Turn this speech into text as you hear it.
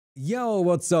Yo,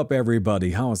 what's up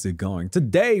everybody? How's it going?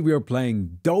 Today we are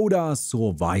playing Dota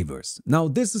Survivors. Now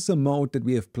this is a mode that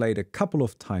we have played a couple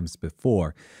of times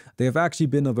before. There have actually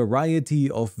been a variety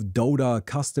of Dota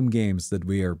custom games that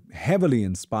we are heavily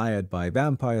inspired by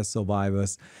Vampire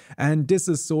Survivors, and this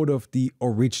is sort of the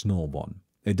original one.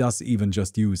 It does even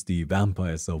just use the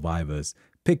Vampire Survivors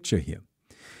picture here.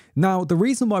 Now the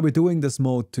reason why we're doing this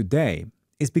mode today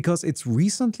is because it's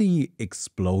recently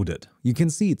exploded. You can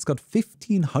see it's got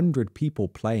 1,500 people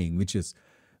playing, which is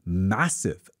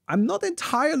massive. I'm not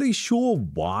entirely sure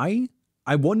why.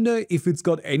 I wonder if it's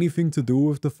got anything to do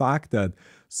with the fact that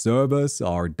servers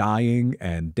are dying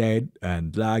and dead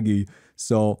and laggy.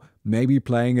 So maybe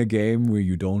playing a game where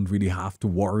you don't really have to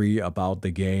worry about the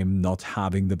game not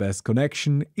having the best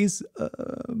connection is,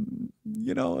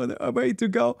 a way to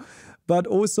go. But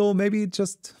also maybe it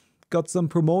just got some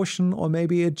promotion, or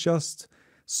maybe it just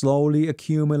slowly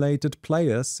accumulated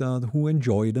players who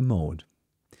enjoy the mode.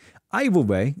 Either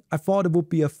way, I thought it would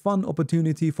be a fun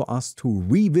opportunity for us to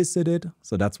revisit it,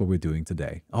 so that's what we're doing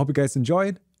today. I hope you guys enjoy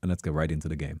it, and let's get right into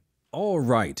the game.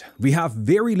 Alright, we have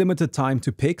very limited time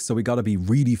to pick, so we gotta be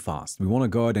really fast. We wanna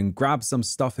go ahead and grab some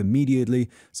stuff immediately,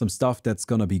 some stuff that's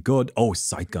gonna be good. Oh,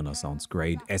 Sight Gunner sounds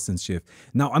great, Essence Shift.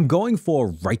 Now, I'm going for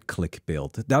a right-click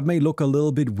build. That may look a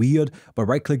little bit weird, but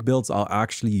right-click builds are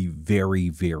actually very,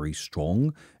 very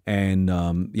strong. And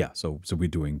yeah, so we're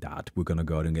doing that. We're gonna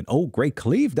go ahead and get, oh, Great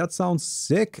Cleave, that sounds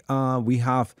sick. We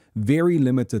have very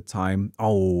limited time.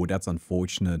 Oh, that's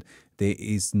unfortunate. There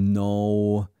is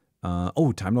no...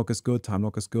 oh, Time Lock is good. Time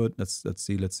Lock is good. Let's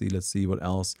see what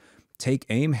else. Take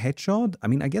Aim, Headshot. I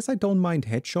mean, I guess I don't mind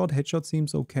Headshot. Headshot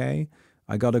seems okay.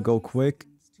 I gotta go quick.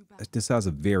 This has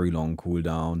a very long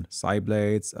cooldown.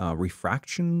 Psyblades,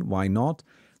 Refraction, why not?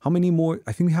 How many more?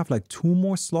 I think we have like 2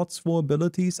 more slots for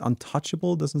abilities.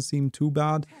 Untouchable doesn't seem too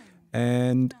bad.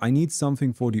 And I need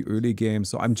something for the early game,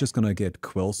 so I'm just gonna get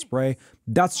Quill Spray.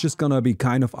 That's just gonna be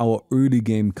kind of our early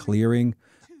game clearing.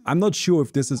 I'm not sure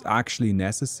if this is actually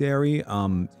necessary,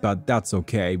 but that's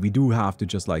okay. We do have to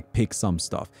just like pick some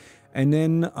stuff. And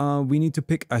then we need to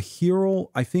pick a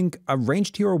hero. I think a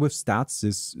ranged hero with stats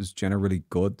is generally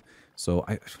good. So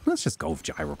let's just go with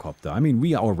Gyrocopter. I mean,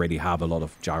 we already have a lot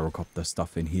of Gyrocopter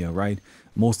stuff in here, right?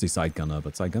 Mostly Sight Gunner,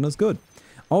 but Sight Gunner is good.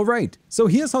 Alright, so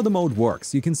here's how the mode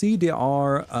works. You can see there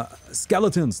are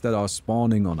skeletons that are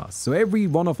spawning on us. So every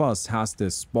one of us has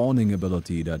this spawning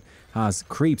ability that has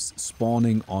creeps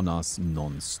spawning on us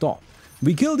non-stop.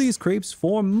 We kill these creeps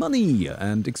for money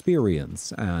and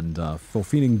experience and for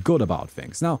feeling good about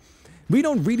things. Now, we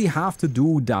don't really have to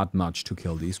do that much to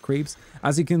kill these creeps.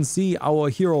 As you can see, our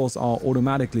heroes are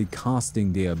automatically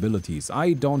casting their abilities.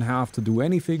 I don't have to do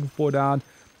anything for that.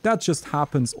 That just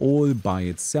happens all by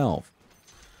itself.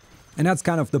 And that's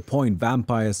kind of the point,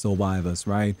 Vampire Survivors,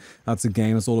 right? That's a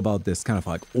game that's all about this kind of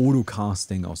like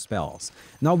auto-casting of spells.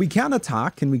 Now, we can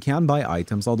attack and we can buy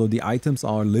items, although the items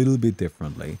are a little bit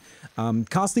differently.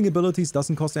 Casting abilities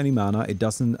doesn't cost any mana. It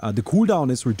doesn't. The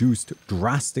cooldown is reduced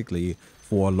drastically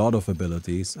for a lot of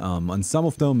abilities. And some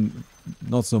of them,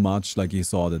 not so much, like you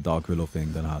saw the Dark Willow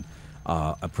thing that had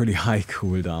a pretty high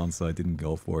cooldown, so I didn't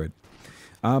go for it.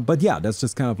 But yeah, that's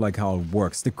just kind of like how it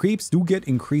works. The creeps do get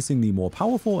increasingly more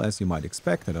powerful, as you might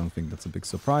expect. I don't think that's a big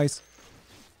surprise.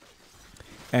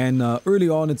 And early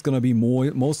on, it's going to be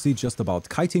mostly just about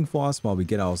kiting for us while we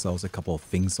get ourselves a couple of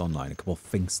things online, a couple of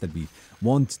things that we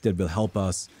want that will help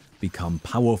us become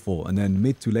powerful. And then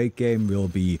mid to late game, we'll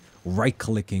be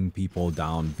right-clicking people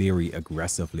down very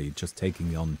aggressively, just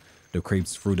taking on the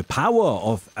creeps through the power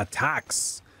of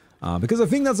attacks. Because I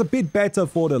think that's a bit better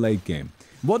for the late game.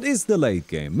 What is the late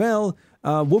game? Well,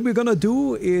 what we're gonna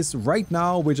do is right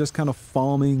now we're just kind of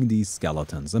farming these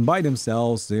skeletons, and by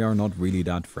themselves they are not really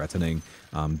that threatening.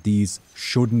 These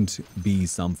shouldn't be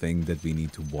something that we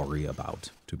need to worry about,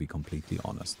 to be completely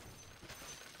honest.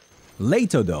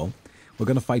 Later though, we're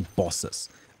gonna fight bosses.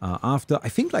 After I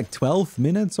think like 12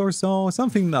 minutes or so,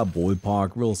 something in that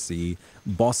ballpark, we'll see,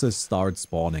 bosses start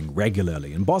spawning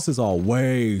regularly, and bosses are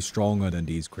way stronger than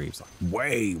these creeps, like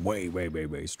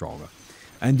way stronger.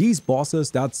 And these bosses,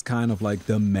 that's kind of like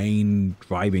the main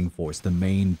driving force, the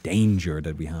main danger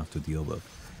that we have to deal with.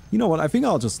 You know what, I think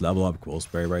I'll just level up Quill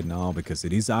Spray right now, because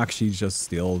it is actually just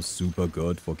still super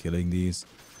good for killing these.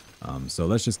 So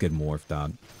let's just get more of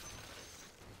that.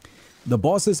 The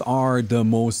bosses are the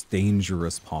most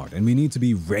dangerous part, and we need to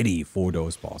be ready for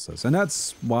those bosses. And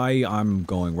that's why I'm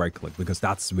going right-click, because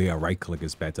that's where right-click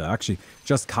is better. Actually,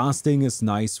 just casting is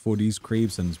nice for these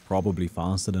creeps, and it's probably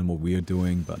faster than what we're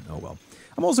doing, but oh well.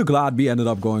 I'm also glad we ended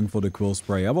up going for the Quill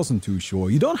Spray. I wasn't too sure.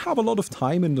 You don't have a lot of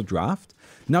time in the draft.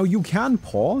 Now, you can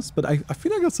pause, but I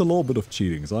feel like it's a little bit of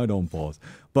cheating, so I don't pause.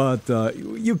 But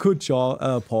you could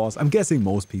pause. I'm guessing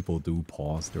most people do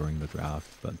pause during the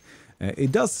draft, but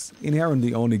it does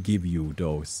inherently only give you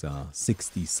those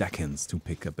 60 seconds to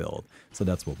pick a build. So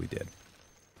that's what we did.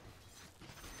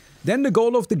 Then the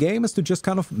goal of the game is to just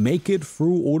kind of make it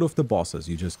through all of the bosses.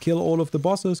 You just kill all of the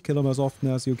bosses, kill them as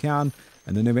often as you can,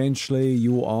 and then eventually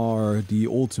you are the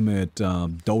ultimate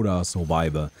Dota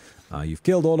survivor. You've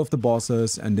killed all of the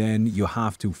bosses, and then you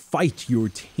have to fight your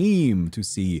team to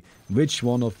see which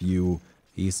one of you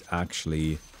is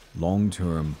actually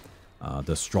long-term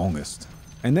the strongest.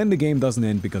 And then the game doesn't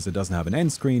end because it doesn't have an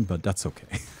end screen, but that's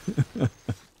okay.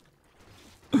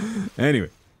 Anyway.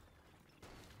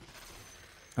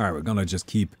 Alright, we're gonna just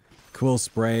keep Quill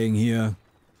Spraying here.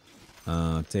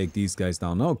 Take these guys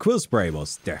down. No, Quill Spray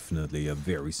was definitely a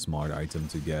very smart item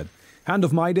to get. Hand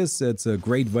of Midas, it's a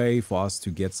great way for us to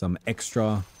get some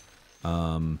extra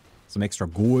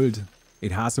gold.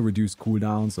 It has a reduced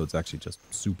cooldown, so it's actually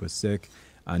just super sick.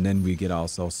 And then we get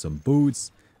ourselves some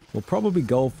boots. We'll probably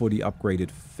go for the upgraded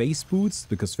face boots,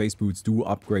 because face boots do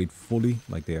upgrade fully.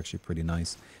 Like, they're actually pretty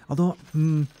nice. Although,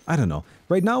 I don't know.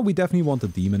 Right now, we definitely want the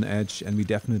Demon Edge, and we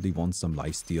definitely want some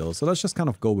lifesteal. So let's just kind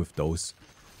of go with those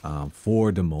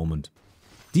for the moment.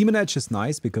 Demon Edge is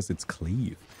nice because it's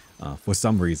cleave. For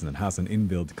some reason, it has an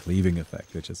inbuilt cleaving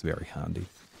effect, which is very handy.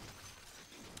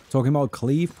 Talking about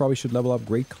cleave, probably should level up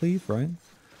Great Cleave, right?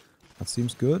 That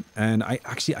seems good. And I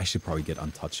should probably get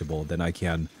Untouchable. Then I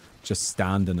can just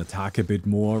stand and attack a bit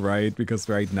more, right? Because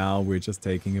right now we're just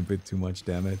taking a bit too much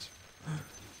damage.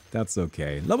 That's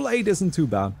okay. Level 8 isn't too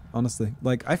bad, honestly.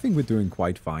 Like, I think we're doing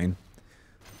quite fine.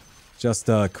 Just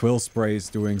Quill Spray is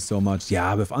doing so much.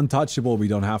 Yeah, with Untouchable, we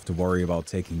don't have to worry about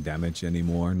taking damage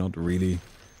anymore. Not really.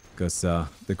 Because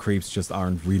the creeps just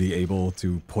aren't really able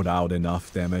to put out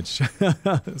enough damage.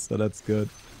 So that's good.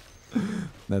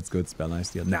 That's good, Spell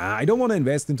Lifesteal. Nah, I don't want to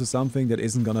invest into something that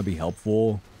isn't gonna be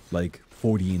helpful, like,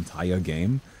 for the entire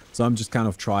game. So I'm just kind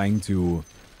of trying to,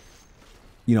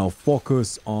 you know,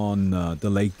 focus on the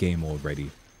late game already.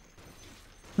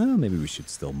 Maybe we should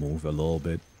still move a little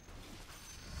bit.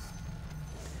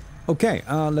 Okay,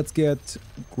 let's get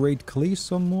Great Cleave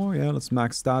some more. Yeah, let's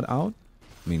max that out.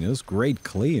 I mean, it's Great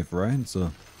Cleave, right? It's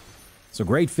a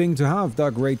great thing to have,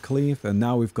 that Great Cleave. And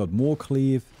now we've got more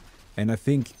Cleave. And I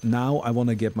think now I want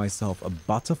to get myself a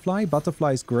Butterfly.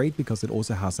 Butterfly is great because it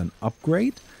also has an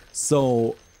upgrade.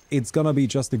 So it's gonna be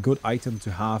just a good item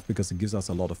to have because it gives us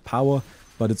a lot of power.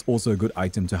 But it's also a good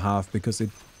item to have because it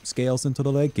scales into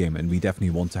the late game. And we definitely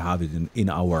want to have it in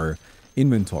our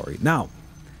inventory. Now,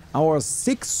 our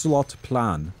 6-slot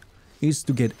plan is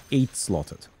to get 8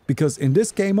 slotted. Because in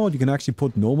this game mode, you can actually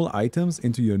put normal items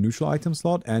into your neutral item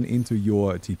slot and into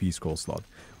your TP scroll slot.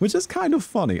 Which is kind of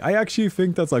funny. I actually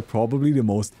think that's like probably the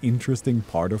most interesting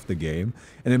part of the game.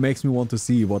 And it makes me want to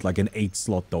see what like an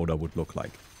 8-slot Dota would look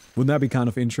like. Wouldn't that be kind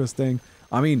of interesting?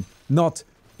 I mean, not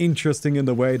interesting in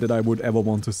the way that I would ever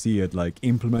want to see it like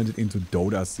implemented into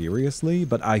Dota seriously.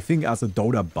 But I think as a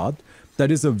Dota bot,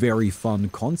 that is a very fun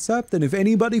concept. And if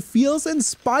anybody feels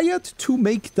inspired to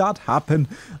make that happen,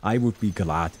 I would be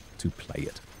glad to play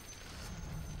it.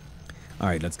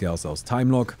 Alright, let's get ourselves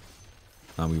Time Lock.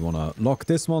 We want to lock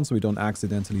this one so we don't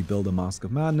accidentally build a Mask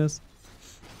of Madness.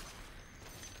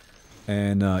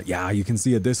 And yeah, you can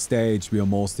see at this stage we are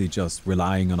mostly just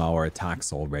relying on our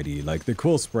attacks already. Like the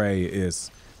Quill Spray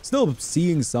is still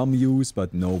seeing some use,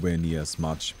 but nowhere near as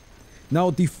much. Now,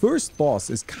 the first boss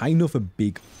is kind of a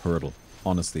big hurdle,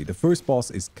 honestly. The first boss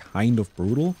is kind of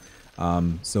brutal,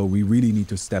 so we really need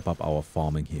to step up our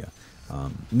farming here.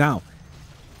 Now,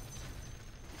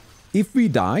 if we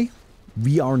die,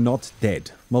 we are not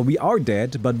dead. Well, we are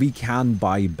dead, but we can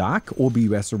buy back or be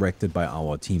resurrected by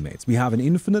our teammates. We have an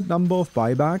infinite number of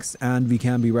buybacks, and we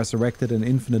can be resurrected an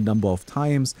infinite number of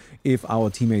times if our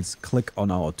teammates click on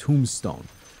our tombstone.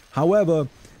 However,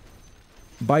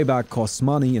 buyback costs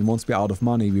money, and once we're out of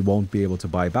money, we won't be able to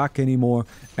buy back anymore.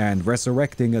 And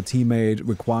resurrecting a teammate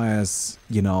requires,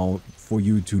 you know, for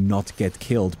you to not get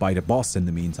killed by the boss in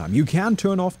the meantime. You can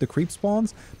turn off the creep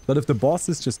spawns, but if the boss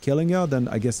is just killing you, then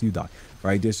I guess you die,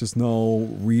 right? There's just no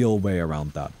real way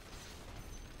around that.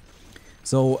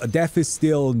 So death is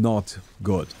still not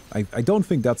good. I don't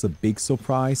think that's a big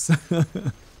surprise.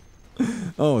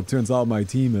 Oh, it turns out my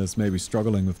team is maybe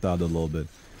struggling with that a little bit.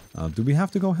 Do we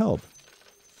have to go help?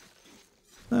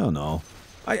 I don't know.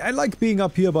 I like being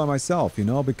up here by myself, you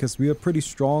know, because we are pretty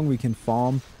strong. We can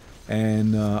farm,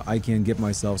 and I can get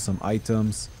myself some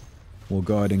items. We'll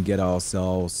go ahead and get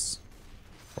ourselves...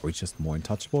 Are we just more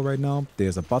untouchable right now?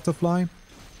 There's a Butterfly.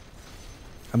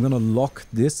 I'm gonna lock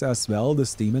this as well,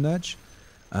 this Demon Edge.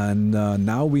 And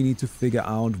now we need to figure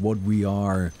out what we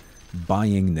are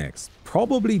buying next.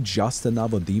 Probably just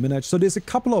another Demon Edge. So there's a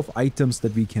couple of items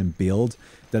that we can build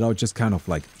that are just kind of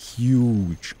like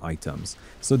huge items.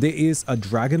 So there is a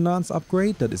Dragon Lance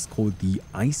upgrade that is called the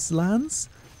Ice Lance,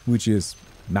 which is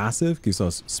massive, gives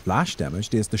us splash damage.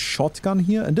 There's the shotgun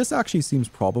here, and this actually seems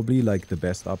probably like the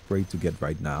best upgrade to get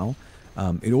right now.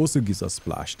 It also gives us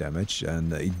splash damage,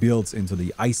 and it builds into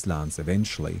the Ice Lance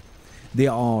eventually.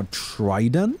 There are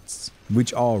tridents,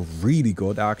 which are really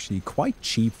good, actually quite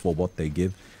cheap for what they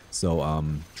give. So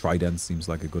trident seems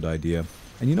like a good idea.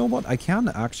 And you know what? I can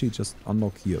actually just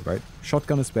unlock here, right?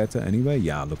 Shotgun is better anyway.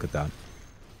 Yeah, look at that.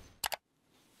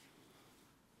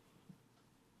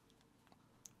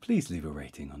 Please leave a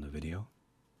rating on the video.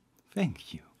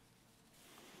 Thank you.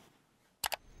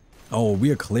 Oh,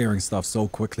 we are clearing stuff so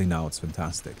quickly now. It's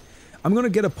fantastic. I'm going to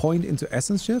get a point into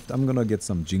Essence Shift. I'm going to get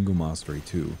some Jingo Mastery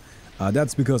too.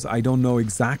 That's because I don't know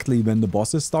exactly when the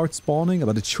bosses start spawning,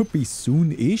 but it should be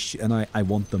soon-ish, and I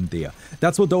want them there.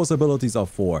 That's what those abilities are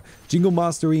for. Jingo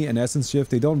Mastery and Essence Shift,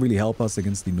 they don't really help us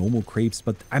against the normal creeps,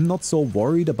 but I'm not so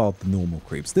worried about the normal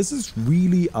creeps. This is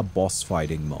really a boss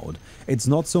fighting mode. It's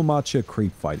not so much a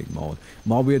creep fighting mode.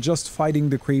 While we're just fighting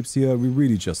the creeps here, we're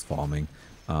really just farming.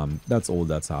 That's all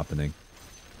that's happening.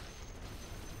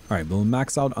 Alright, we'll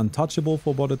max out Untouchable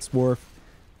for what it's worth,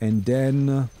 and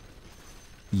then...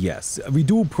 yes, we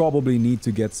do probably need to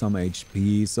get some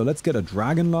HP, so let's get a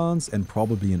Dragon Lance and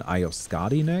probably an Eye of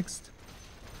Skadi next.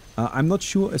 I'm not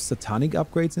sure if Satanic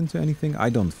upgrades into anything. I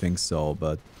don't think so,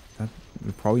 but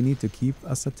we probably need to keep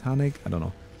a Satanic. I don't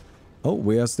know. Oh,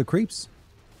 where's the creeps?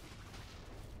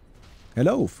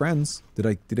 Hello, friends. Did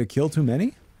I kill too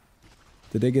many?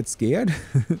 Did they get scared?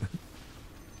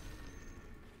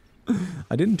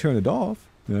 I didn't turn it off.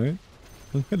 Alright.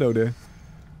 Oh, hello there.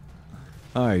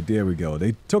 Alright, there we go.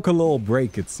 They took a little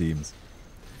break, it seems.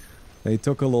 They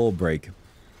took a little break.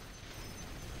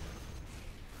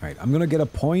 Alright, I'm gonna get a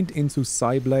point into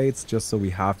Psyblades, just so we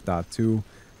have that too.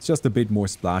 It's just a bit more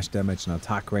splash damage and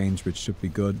attack range, which should be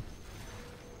good.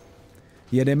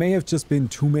 Yeah, there may have just been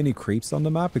too many creeps on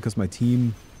the map, because my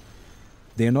team...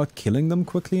 they're not killing them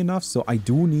quickly enough, so I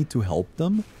do need to help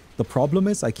them. The problem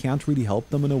is, I can't really help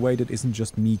them in a way that isn't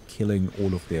just me killing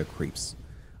all of their creeps.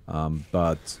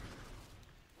 But...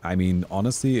 I mean,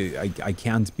 honestly, I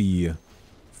can't be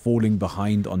falling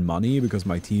behind on money because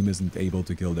my team isn't able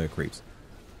to kill their creeps.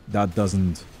 That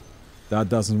doesn't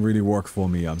really work for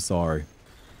me, I'm sorry.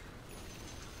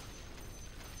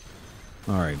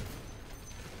 Alright.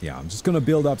 Yeah, I'm just gonna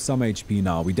build up some HP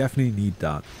now. We definitely need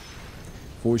that.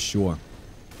 For sure.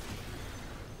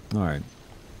 Alright.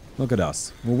 Look at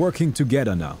us. We're working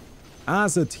together now.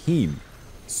 As a team.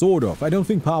 Sort of. I don't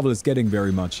think Pavel is getting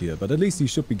very much here, but at least he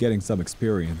should be getting some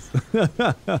experience.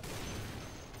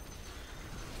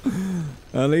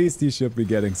 At least he should be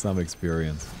getting some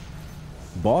experience.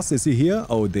 Boss, is he here?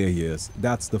 Oh, there he is.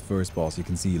 That's the first boss. You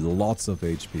can see lots of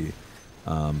HP.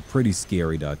 Pretty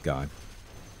scary, that guy.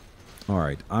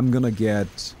 Alright, I'm gonna get...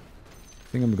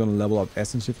 I think I'm gonna level up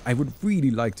Essence Shift. I would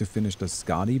really like to finish the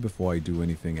Skadi before I do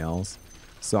anything else.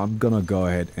 So I'm gonna go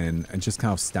ahead and just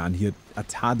kind of stand here a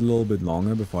tad little bit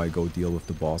longer before I go deal with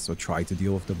the boss, or try to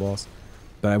deal with the boss.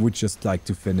 But I would just like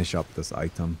to finish up this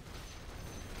item.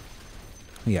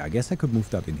 Yeah, I guess I could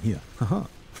move that in here. Haha.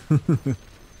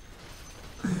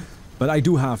 But I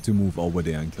do have to move over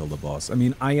there and kill the boss. I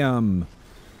mean, I am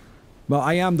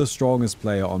the strongest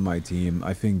player on my team.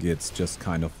 I think it's just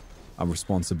kind of a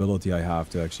responsibility I have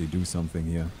to actually do something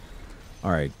here.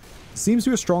 Alright. Seems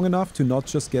we're strong enough to not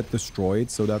just get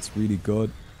destroyed, so that's really good.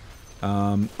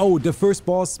 Oh, the first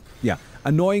boss. Yeah,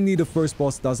 annoyingly, the first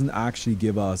boss doesn't actually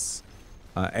give us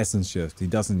Essence Shift. He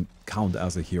doesn't count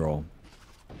as a hero.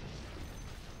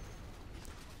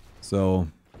 So,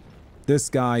 this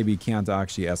guy we can't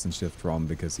actually Essence Shift from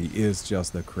because he is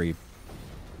just a creep.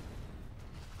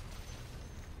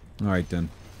 Alright then.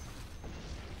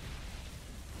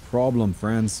 Problem,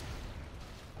 friends.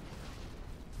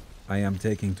 I am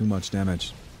taking too much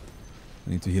damage. I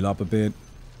need to heal up a bit.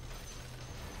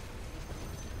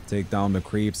 Take down the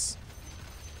creeps.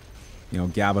 You know,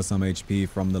 gather some HP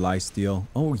from the lifesteal.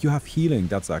 Oh, you have healing.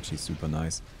 That's actually super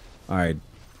nice. Alright.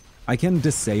 I can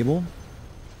disable.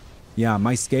 Yeah,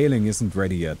 my scaling isn't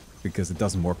ready yet because it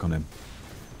doesn't work on him.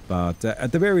 But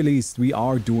at the very least, we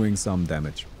are doing some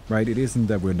damage. Right? It isn't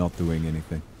that we're not doing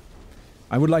anything.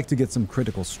 I would like to get some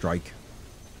critical strike.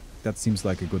 That seems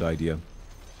like a good idea.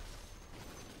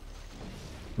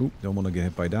 Ooh, don't want to get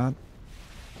hit by that.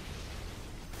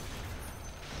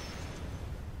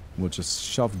 We'll just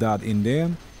shove that in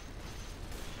there.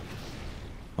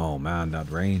 Oh man,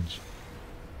 that range.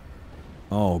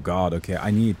 Oh god, okay. I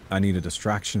need a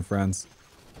distraction, friends.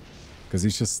 Because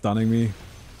he's just stunning me.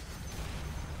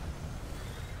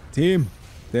 Team!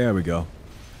 There we go.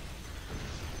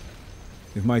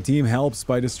 If my team helps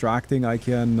by distracting, I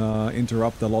can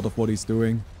interrupt a lot of what he's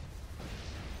doing.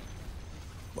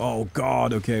 Oh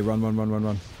god, okay, run, run, run, run,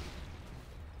 run.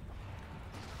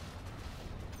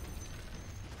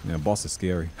 Yeah, boss is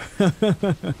scary.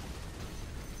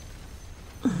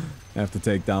 I have to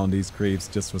take down these creeps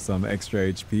just for some extra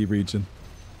HP regen.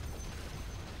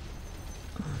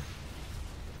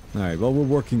 Alright, well, we're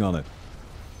working on it.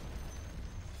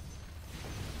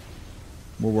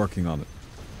 We're working on it.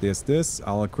 There's this.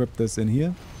 I'll equip this in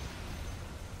here.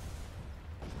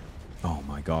 Oh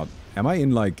my god. Am I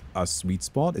in like a sweet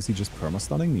spot? Is he just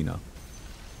perma-stunning me now?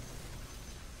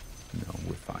 No,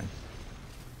 we're fine.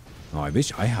 Oh, I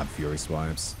wish I had Fury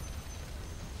Swipes.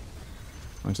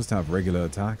 I just have regular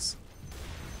attacks.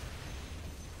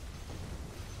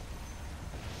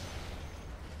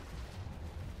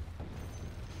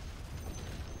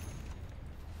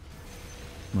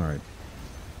 Alright.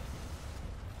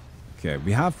 Okay,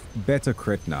 we have better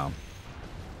crit now.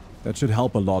 That should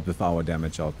help a lot with our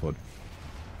damage output.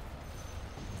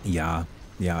 Yeah,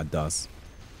 it does.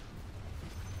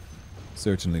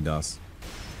 Certainly does.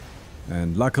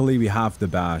 And luckily we have the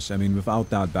bash. I mean, without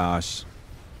that bash,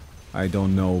 I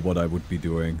don't know what I would be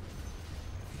doing.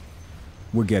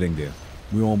 We're getting there.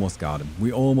 We almost got him.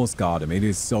 We almost got him. It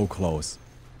is so close.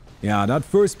 Yeah, that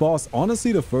first boss,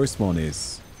 honestly, the first one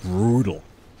is brutal.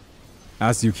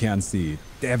 As you can see,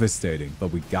 devastating, but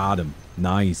we got him.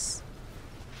 Nice.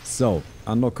 So,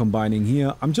 I'm not combining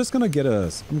here. I'm just gonna get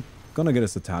a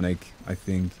Satanic, I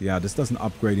think. Yeah, this doesn't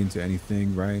upgrade into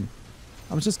anything, right?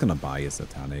 I'm just gonna buy a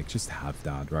Satanic. Just have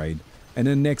that, right? And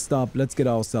then next up, let's get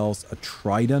ourselves a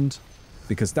Trident,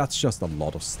 because that's just a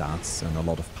lot of stats and a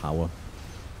lot of power.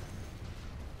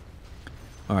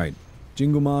 Alright,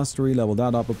 Jingo Mastery, level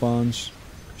that up a bunch.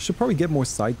 Should probably get more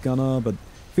Sight Gunner, but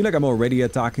I feel like I'm already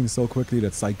attacking so quickly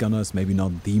that Sight Gunner is maybe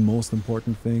not the most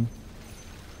important thing.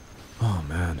 Oh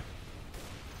man.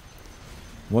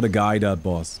 What a guy, that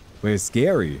boss. Well, it's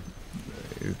scary.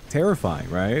 Terrifying,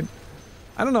 right?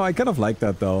 I don't know, I kind of like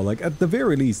that though. Like, at the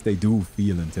very least, they do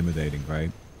feel intimidating,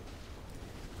 right?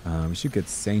 We should get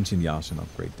Saint Yash and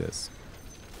upgrade this.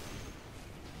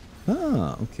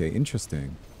 Ah, okay,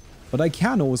 interesting. But I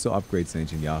can also upgrade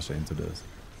Saint Yasha into this.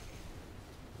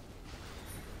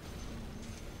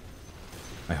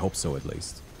 I hope so, at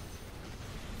least.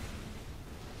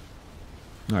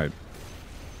 Alright.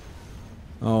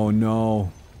 Oh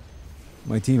no.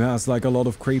 My team has like a lot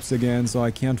of creeps again, so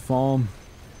I can't farm.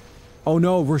 Oh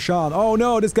no, Rashad. Oh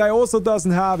no, this guy also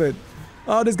doesn't have it.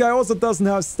 Oh, this guy also doesn't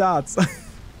have stats.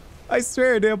 I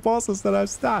swear, there are bosses that have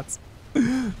stats.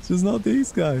 It's just not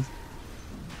these guys.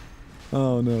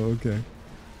 Oh no, okay.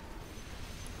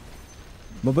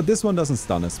 But this one doesn't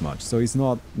stun as much, so he's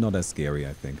not as scary,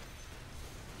 I think.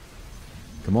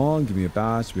 Come on, give me a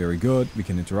bash. Very good. We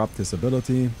can interrupt his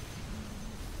ability.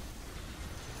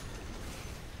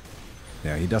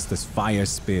 Yeah, he does this fire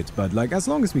spit, but like as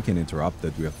long as we can interrupt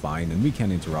it, we're fine, and we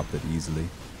can interrupt it easily.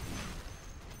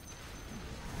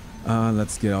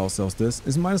 Let's get ourselves this.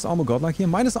 Is minus armor godlike here?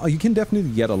 You can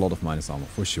definitely get a lot of minus armor,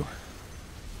 for sure.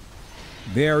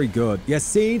 Very good. Yeah,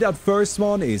 see, that first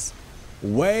one is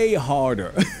way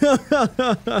harder.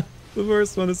 The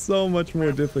first one is so much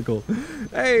more difficult.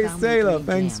 Hey, Sailor,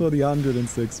 thanks for the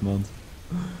 106 months.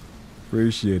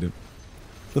 Appreciate it.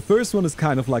 The first one is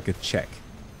kind of like a check.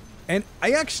 And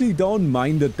I actually don't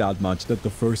mind it that much that the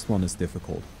first one is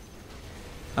difficult.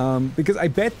 Because I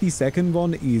bet the second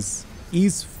one is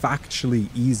factually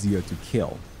easier to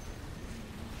kill.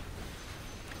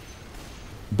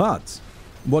 But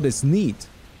what is neat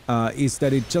is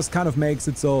that it just kind of makes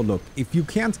it so, look, if you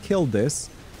can't kill this,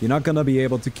 you're not gonna be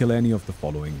able to kill any of the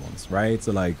following ones, right?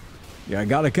 So like, you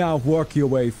gotta kind of work your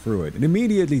way through it. It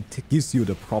immediately gives you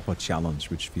the proper challenge,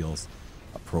 which feels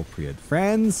appropriate.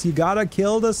 Friends, you gotta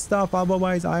kill this stuff,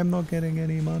 otherwise I'm not getting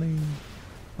any money.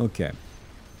 Okay.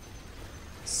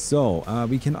 So,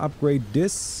 we can upgrade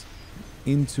this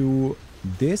into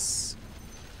this.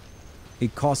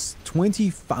 It costs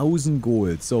 20,000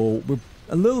 gold, so we're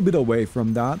a little bit away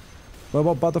from that. What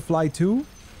about Butterfly 2?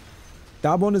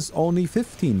 That one is only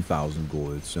 15,000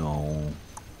 gold, so...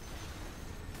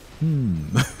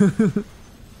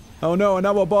 Oh no,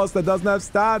 another boss that doesn't have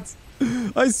stats!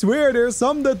 I swear, there's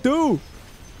some that do!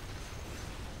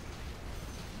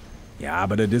 Yeah,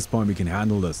 but at this point we can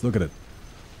handle this. Look at it.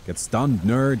 Get stunned,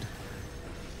 nerd.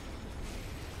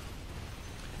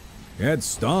 Get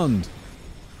stunned.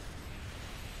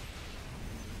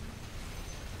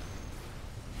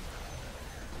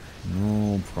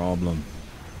 problem.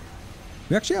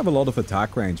 We actually have a lot of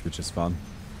attack range, which is fun.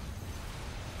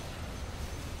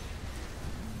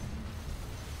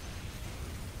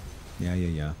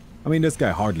 Yeah. I mean, this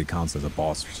guy hardly counts as a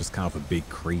boss. He's just kind of a big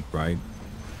creep, right?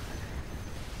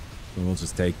 So we'll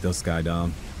just take this guy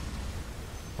down.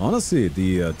 Honestly,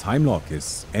 the time lock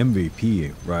is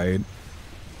MVP, right?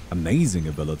 Amazing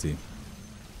ability.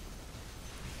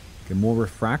 Get more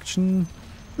refraction.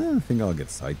 I think I'll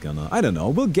get sight gunner. I don't know.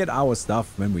 We'll get our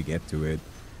stuff when we get to it.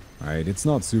 Right? It's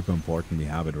not super important we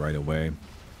have it right away.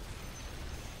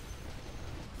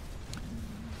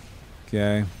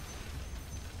 Okay.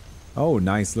 Oh,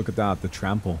 nice. Look at that. The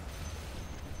trample.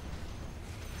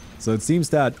 So it seems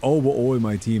that overall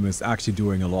my team is actually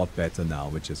doing a lot better now,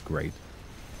 which is great.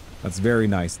 That's very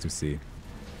nice to see.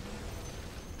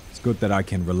 It's good that I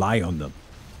can rely on them.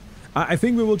 I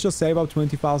think we will just save up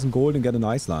 20,000 gold and get an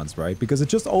Ice Lance, right? Because it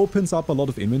just opens up a lot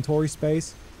of inventory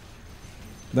space.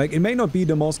 Like, it may not be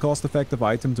the most cost-effective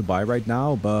item to buy right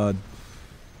now, but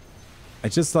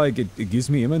it's just like, it gives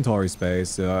me inventory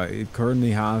space. I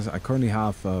currently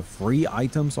have 3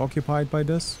 items occupied by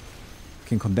this.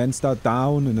 Can condense that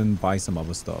down and then buy some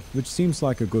other stuff, which seems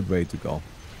like a good way to go.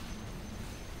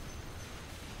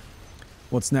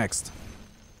 What's next?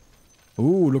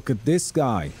 Ooh, look at this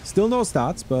guy. Still no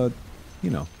stats, but, you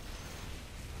know.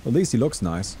 At least he looks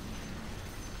nice.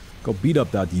 Go beat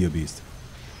up that deer beast.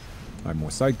 Alright,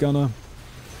 more sight gunner.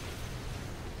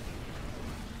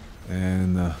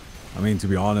 And, I mean, to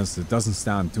be honest, it doesn't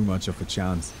stand too much of a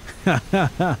chance.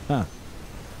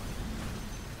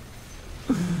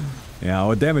 Yeah,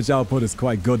 our damage output is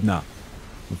quite good now.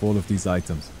 With all of these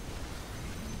items.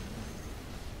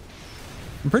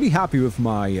 I'm pretty happy with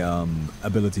my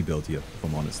ability build here, if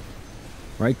I'm honest.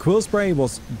 Right, Quill Spray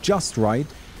was just right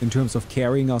in terms of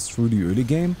carrying us through the early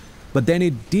game, but then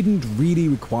it didn't really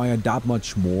require that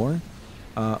much more.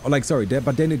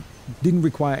 But then it didn't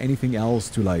require anything else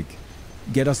to like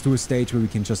get us to a stage where we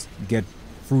can just get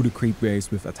through the creep waves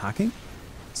with attacking.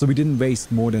 So we didn't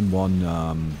waste more than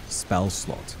one spell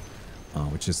slot,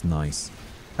 which is nice.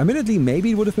 Admittedly,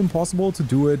 maybe it would have been possible to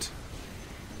do it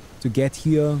to get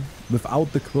here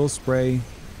without the Quill Spray,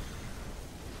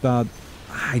 but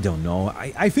I don't know.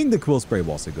 I think the Quill Spray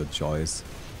was a good choice.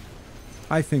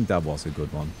 I think that was a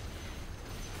good one.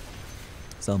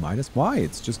 Sell Midas? Why?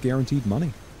 It's just guaranteed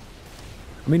money.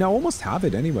 I mean, I almost have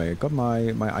it anyway. I got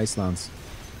my Ice Lance.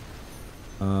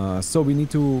 So we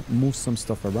need to move some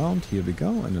stuff around. Here we go.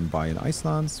 And then buy an Ice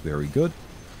Lance. Very good.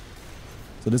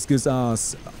 So this gives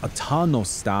us a ton of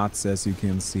stats, as you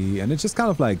can see. And it just kind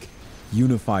of like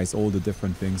unifies all the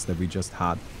different things that we just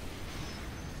had.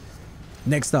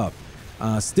 Next up,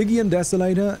 Stygian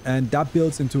Desolator, and that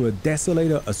builds into a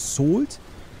Desolator Assault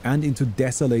and into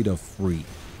Desolator Free.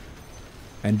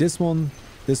 And this one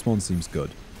seems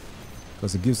good.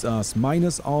 Because it gives us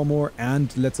minus armor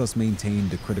and lets us maintain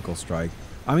the critical strike.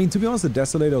 I mean, to be honest, the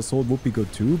Desolator Assault would be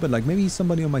good too, but like maybe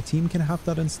somebody on my team can have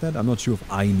that instead. I'm not sure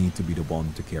if I need to be the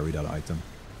one to carry that item.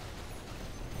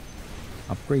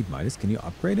 Upgrade Midas. Can you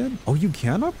upgrade it? Oh, you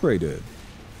can upgrade it.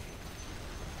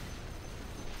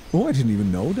 Oh, I didn't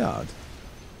even know that.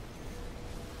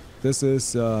 This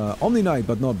is Omni Knight,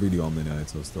 but not really Omni Knight,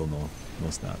 so still no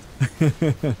stat.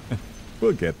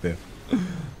 We'll get there.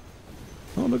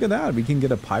 Oh, look at that. We can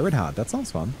get a pirate hat. That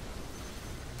sounds fun.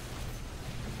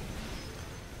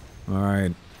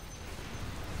 Alright.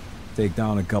 Take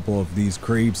down a couple of these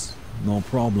creeps. No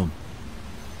problem.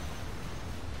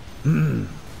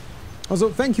 Also,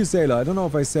 thank you, Sailor. I don't know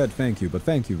if I said thank you, but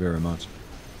thank you very much.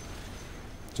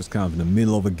 Just kind of in the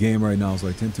middle of a game right now, so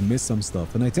I tend to miss some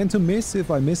stuff. And I tend to miss if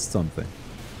I missed something.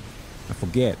 I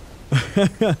forget.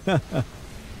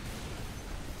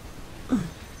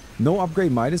 No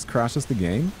upgrade Midas crashes the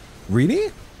game?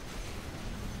 Really?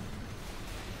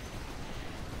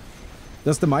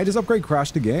 Does the Midas upgrade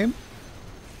crash the game?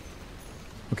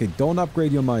 Okay, don't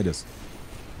upgrade your Midas.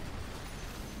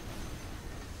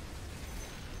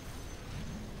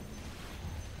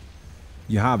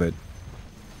 You have it.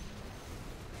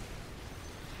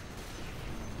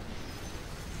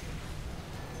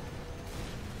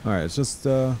 Alright, it's just,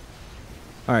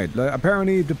 Alright,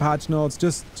 apparently the patch notes,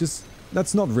 just,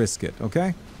 let's not risk it,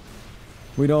 okay?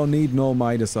 We don't need no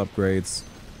Midas upgrades.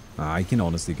 I can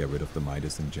honestly get rid of the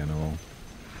Midas in general.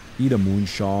 Eat a Moon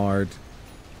Shard.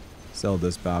 Sell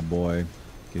this bad boy.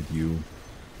 Get you.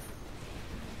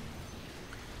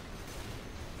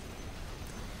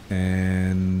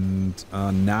 And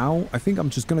now, I think I'm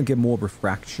just gonna get more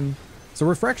Refraction. So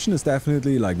Refraction is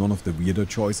definitely like one of the weirder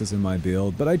choices in my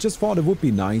build, but I just thought it would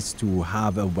be nice to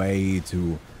have a way to,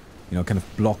 you know, kind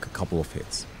of block a couple of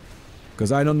hits.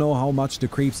 Because I don't know how much the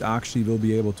creeps actually will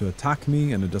be able to attack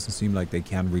me, and it doesn't seem like they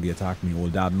can really attack me all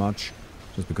that much.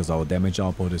 Just because our damage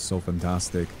output is so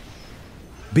fantastic.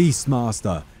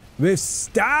 Beastmaster with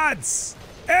stats!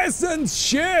 Essence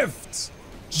shift!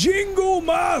 Jingo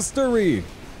mastery!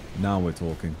 Now we're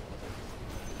talking.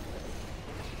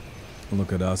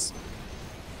 Look at us.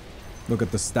 Look at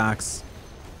the stacks.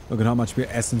 Look at how much we're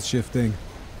essence shifting.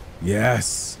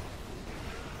 Yes!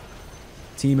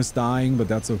 Team is dying, but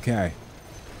that's okay.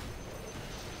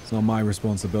 It's not my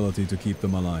responsibility to keep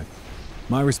them alive.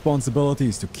 My responsibility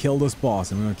is to kill this boss,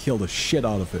 and we're gonna kill the shit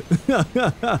out of it.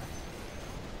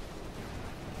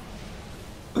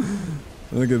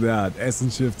 Look at that.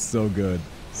 Essence shift's so good.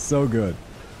 So good.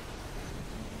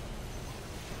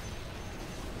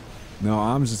 No,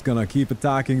 I'm just gonna keep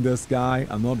attacking this guy.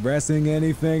 I'm not resting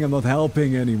anything. I'm not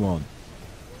helping anyone.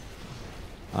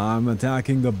 I'm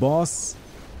attacking the boss.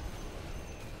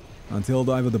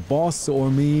 Until either the boss or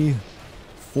me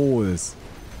falls.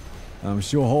 I'm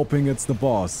sure hoping it's the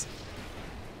boss.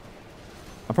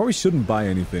 I probably shouldn't buy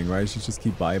anything, right? I should just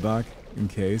keep buyback in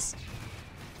case.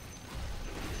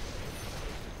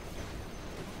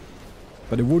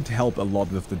 But it would help a lot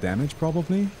with the damage,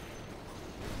 probably.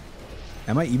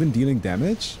 Am I even dealing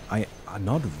damage?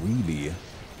 Not really.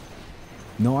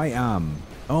 No, I am.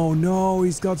 Oh no,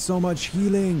 he's got so much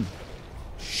healing.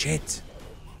 Shit.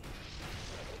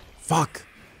 Fuck.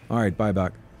 Alright,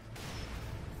 buyback.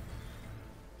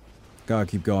 Gotta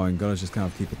keep going. Gotta just kind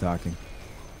of keep attacking.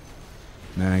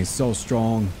 Man, he's so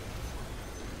strong.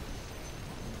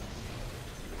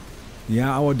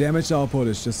 Yeah, our damage output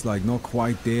is just like not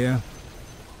quite there.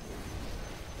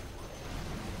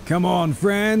 Come on,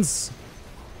 friends.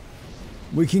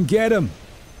 We can get him.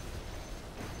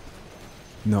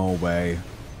 No way.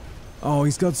 Oh,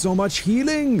 he's got so much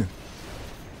healing.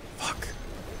 Fuck.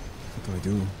 What do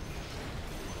I do?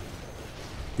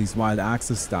 These wild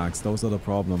axis stacks, those are the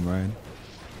problem, right?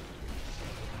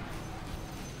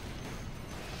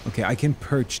 Okay, I can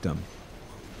perch them.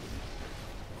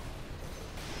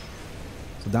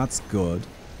 So that's good.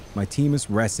 My team is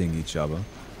resting each other.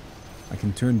 I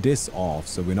can turn this off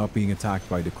so we're not being attacked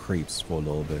by the creeps for a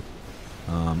little bit.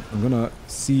 I'm gonna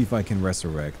see if I can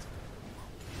resurrect.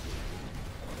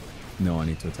 No, I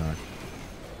need to attack.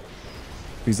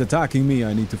 If he's attacking me,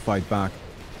 I need to fight back.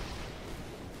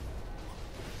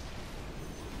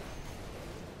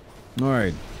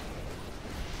 Alright.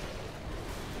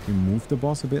 Can you move the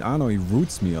boss a bit? I don't know, he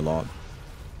roots me a lot.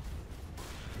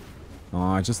 Oh,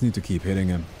 I just need to keep hitting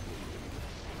him.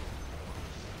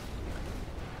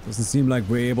 Doesn't seem like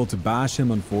we're able to bash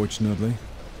him, unfortunately.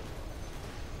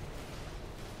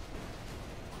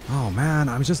 Oh man,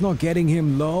 I'm just not getting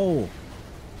him low.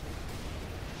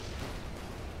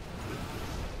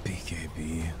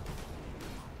 BKB.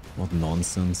 What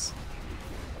nonsense.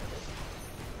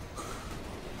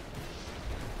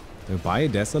 Do I buy a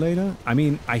Desolator? I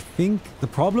mean, I think the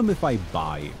problem if I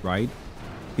buy, right,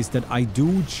 is that I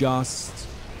do just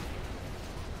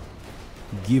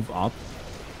give up.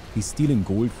 He's stealing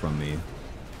gold from me.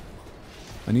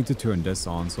 I need to turn this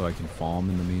on so I can farm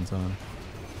in the meantime.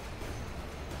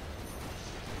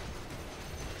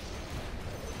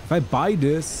 If I buy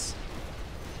this...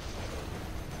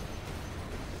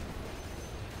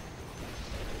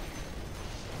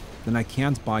 then I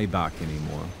can't buy back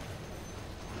anymore.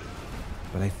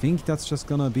 But I think that's just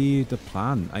gonna be the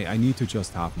plan. I need to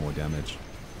just have more damage.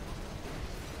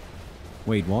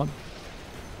 Wait, what?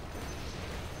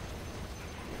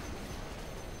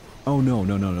 Oh,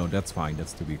 no, that's fine.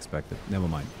 That's to be expected. Never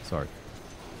mind. Sorry.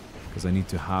 Because I need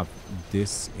to have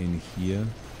this in here.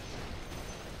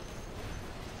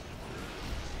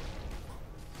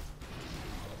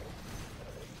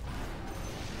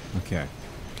 Okay.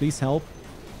 Please help.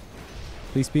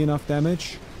 Please be enough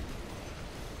damage.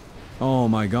 Oh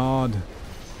my god.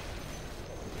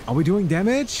 Are we doing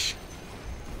damage?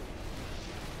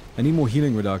 I need more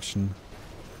healing reduction.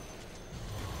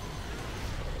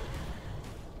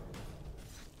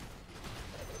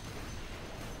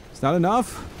 Is that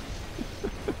enough?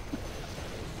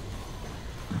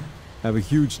 I have a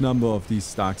huge number of these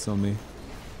stacks on me.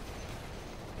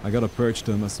 I gotta purge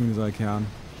them as soon as I can.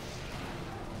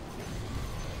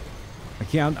 I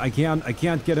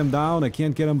can't get him down. I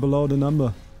can't get him below the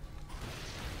number.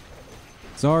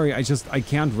 Sorry, I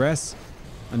can't rest.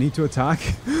 I need to attack.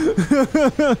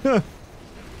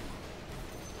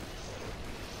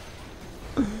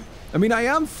 I mean, I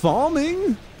am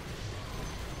farming.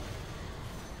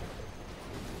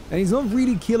 And he's not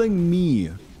really killing me.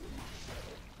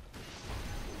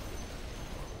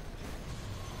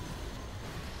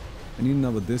 I need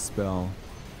another dispel.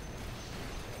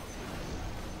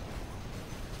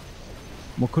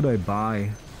 What could I buy?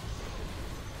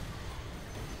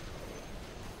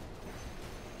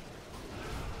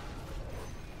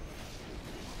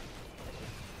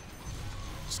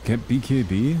 Just get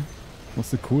BKB?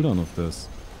 What's the cooldown of this?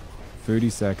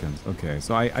 30 seconds. Okay,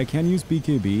 so I can use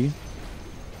BKB.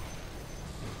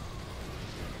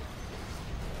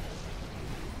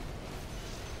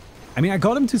 I mean, I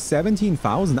got him to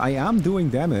 17,000. I am doing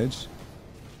damage.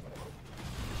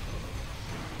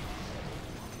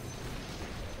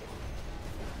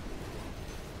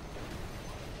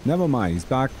 Never mind, he's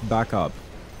back up.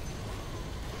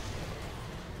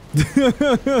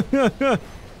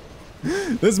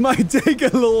 This might take a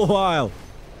little while.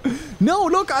 No,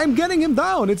 look, I'm getting him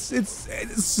down. It's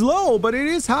slow, but it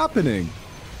is happening.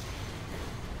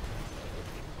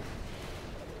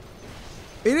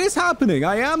 It is happening.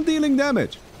 I am dealing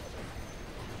damage.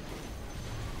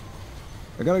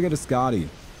 I gotta get a Scotty.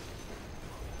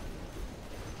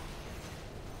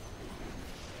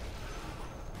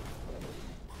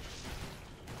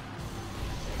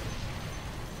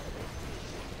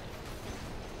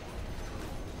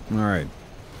 Alright.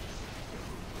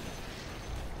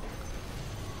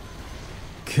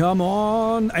 Come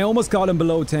on! I almost got him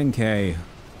below 10k.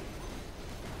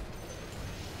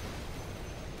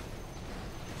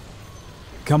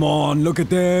 Come on, look at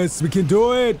this! We can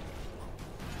do it!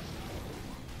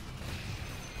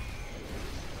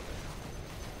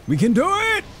 We can do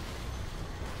it!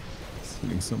 It's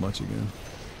hitting so much again.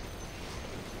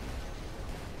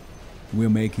 We're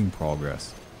making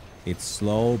progress. It's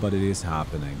slow, but it is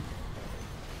happening.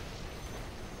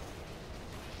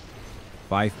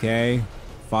 5k.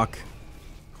 Fuck.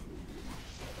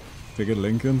 Figured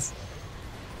Lincolns.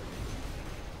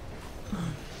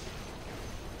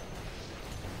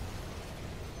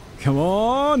 Come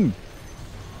on!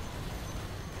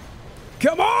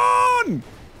 Come on!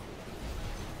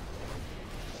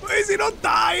 Why is he not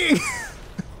dying?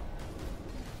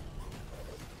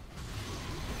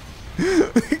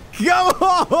 Come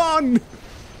on!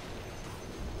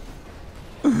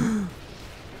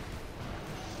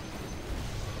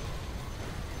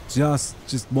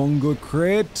 Just one good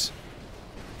crit.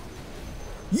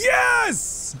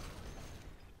 Yes!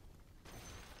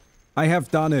 I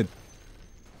have done it.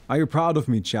 Are you proud of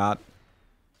me, chat?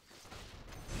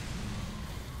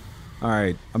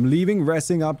 Alright, I'm leaving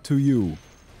resting up to you.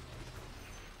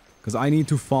 Because I need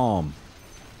to farm.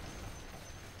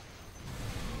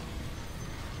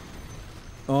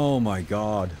 Oh my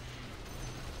god.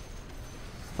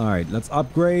 Alright, let's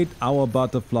upgrade our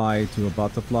butterfly to a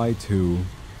butterfly 2.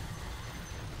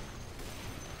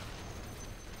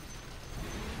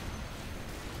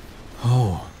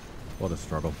 Oh, what a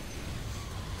struggle.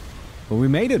 But we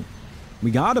made it.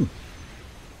 We got him.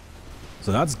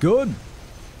 So that's good.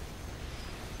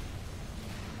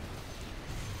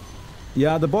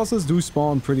 Yeah, the bosses do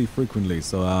spawn pretty frequently,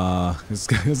 so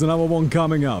there's another one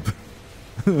coming up.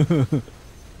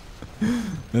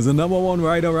 There's another one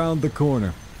right around the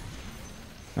corner.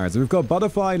 Alright, so we've got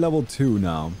Butterfly level 2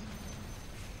 now.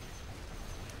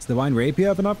 Does Divine Rapier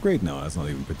have an upgrade? No, that's not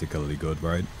even particularly good,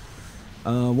 right?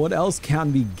 What else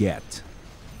can we get?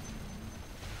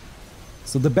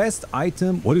 So the best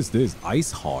item... What is this?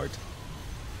 Ice Heart.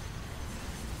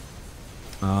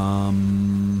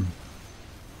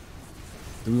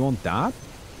 Do we want that?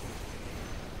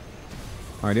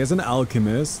 Alright, there's an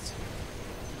Alchemist.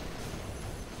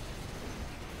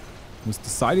 Who's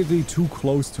decidedly too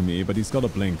close to me, but he's got a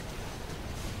blink.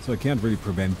 So I can't really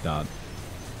prevent that.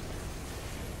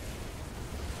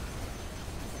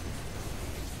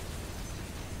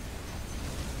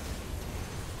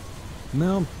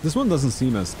 No, this one doesn't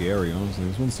seem as scary, honestly.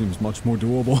 This one seems much more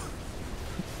doable.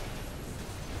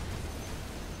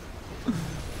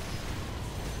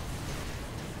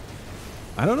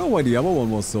 I don't know why the other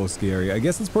one was so scary. I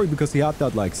guess it's probably because he had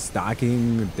that, like,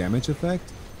 stacking damage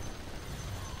effect.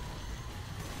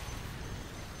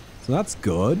 So that's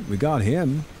good. We got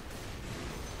him.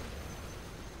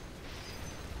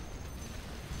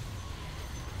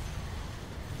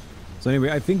 So anyway,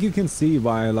 I think you can see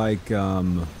why, like,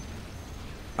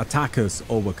 attackers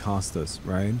over casters,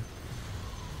 right?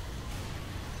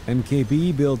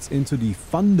 MKB builds into the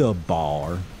Thunder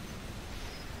Bar.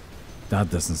 That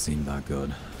doesn't seem that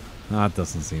good. That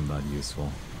doesn't seem that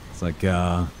useful. It's like,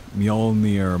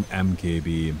 Mjolnir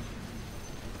MKB.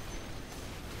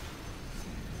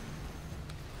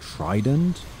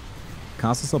 Trident?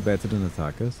 Casters are better than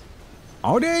attackers.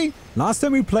 Are they? Last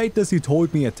time we played this, you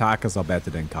told me attackers are better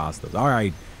than casters.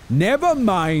 Alright, never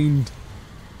mind.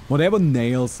 Whatever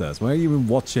Nail says. Why are you even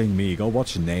watching me? Go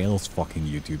watch Nail's fucking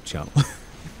YouTube channel.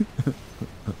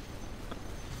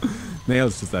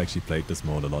 Nails just actually played this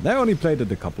mode a lot. I only played it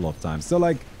a couple of times. So,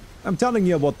 like, I'm telling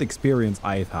you what experience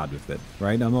I've had with it,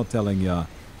 right? I'm not telling you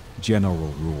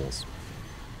general rules.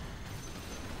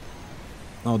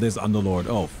 Oh, there's Underlord.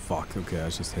 Oh, fuck. Okay, I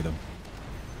just hit him.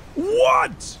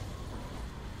 What?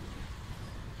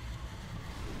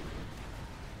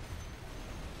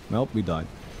 Well, we died.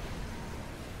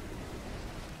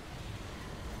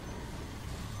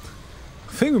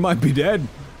 I think we might be dead.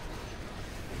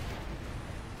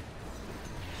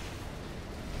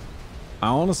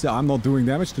 Honestly, I'm not doing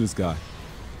damage to this guy.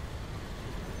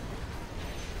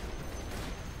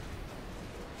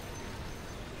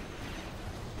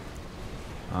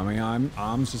 I mean,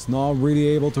 I'm just not really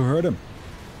able to hurt him.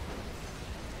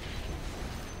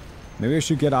 Maybe I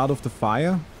should get out of the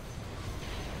fire.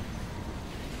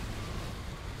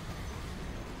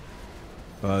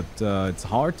 But it's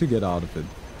hard to get out of it.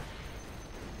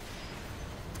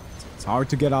 It's hard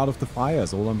to get out of the fire,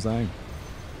 is all I'm saying.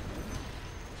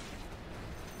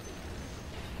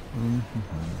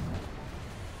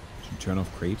 Should turn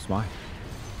off creeps? Why?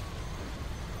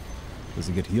 Does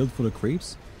he get healed for the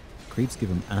creeps? Creeps give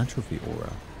him atrophy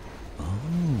aura. Oh.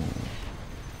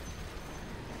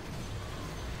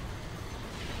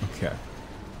 Okay.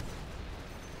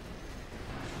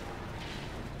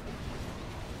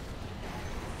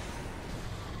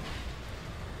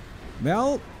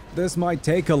 Well, this might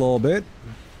take a little bit.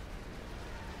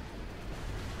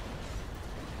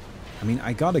 I mean,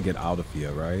 I gotta get out of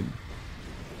here, right?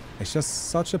 It's just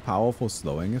such a powerful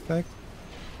slowing effect.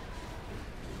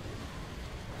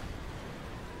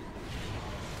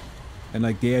 And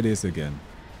like, there it is again.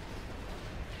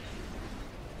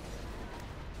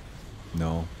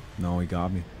 No. No, he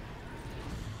got me.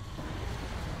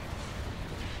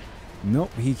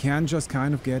 Nope, he can just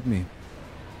kind of get me.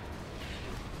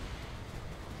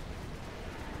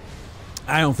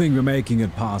 I don't think we're making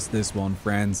it past this one,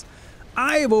 friends.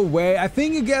 Either way, I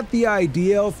think you get the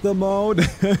idea of the mode.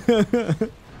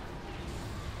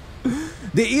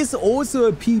 There is also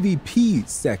a PvP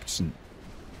section,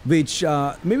 which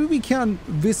maybe we can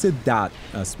visit that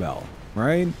as well,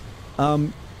 right?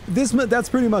 That's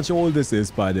pretty much all this is,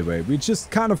 by the way. We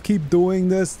just kind of keep doing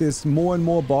this. There's more and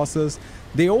more bosses.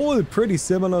 They're all pretty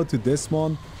similar to this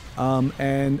one.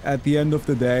 And at the end of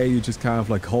the day, you just kind of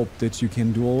like hope that you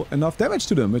can do enough damage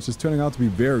to them, which is turning out to be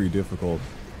very difficult.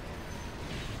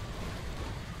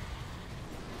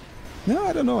 No,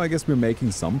 I don't know. I guess we're making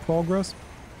some progress.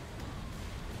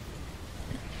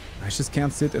 I just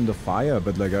can't sit in the fire,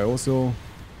 but like I also...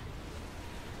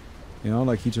 You know,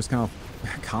 like he just kind of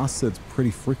casts it pretty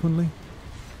frequently.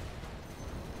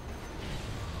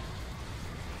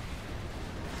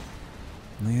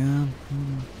 Yeah.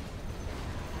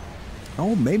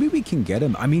 Oh, maybe we can get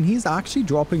him. I mean, he's actually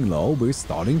dropping low. We're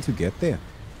starting to get there.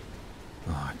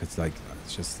 Oh, it's like,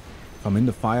 it's just... If I'm in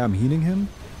the fire, I'm healing him.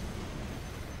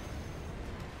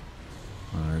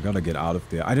 I gotta get out of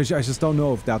there. I just don't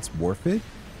know if that's worth it.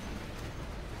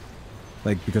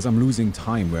 Like, because I'm losing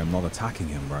time where I'm not attacking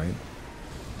him, right?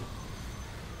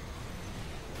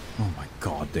 Oh my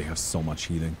god, they have so much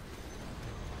healing.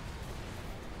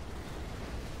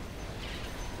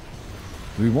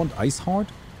 Do we want Ice Heart?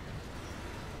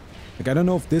 Like, I don't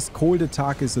know if this cold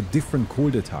attack is a different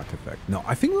cold attack effect. No,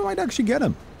 I think we might actually get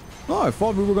him. Oh, I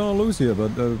thought we were gonna lose here,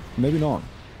 but maybe not.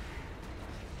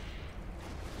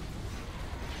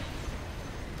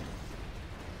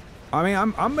 I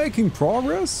mean, I'm making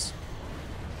progress.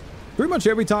 Pretty much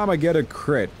every time I get a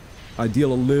crit, I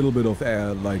deal a little bit of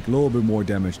like a little bit more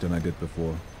damage than I did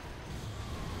before.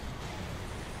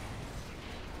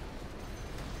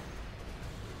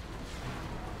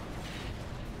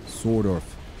 Sort of.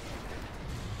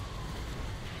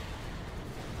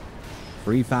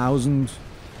 3,000.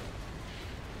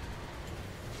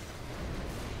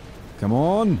 Come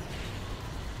on.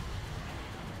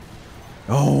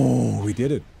 Oh, we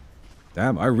did it.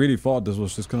 Damn, I really thought this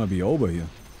was just gonna be over here.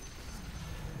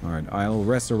 Alright, I'll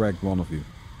resurrect one of you.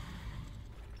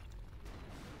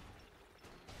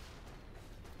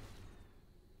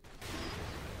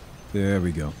 There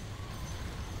we go.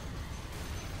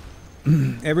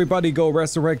 Everybody go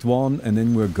resurrect one, and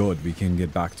then we're good. We can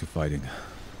get back to fighting.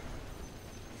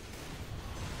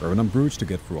 Revenant Brooch to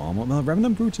get through armor. Well,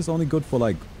 Revenant Brooch is only good for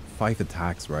like 5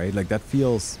 attacks, right? Like that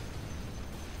feels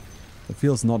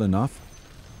not enough.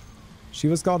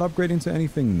 Shiva's Guard upgrade into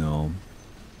anything? No.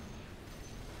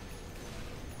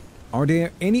 Are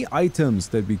there any items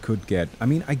that we could get? I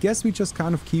mean, I guess we just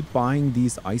kind of keep buying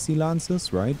these Icy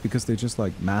Lances, right? Because they're just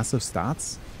like massive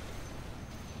stats.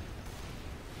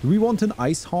 Do we want an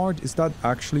Ice Heart? Is that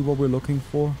actually what we're looking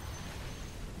for?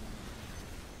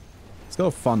 It's got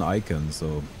a fun icon,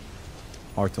 so...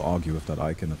 Hard to argue with that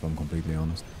icon, if I'm completely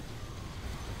honest.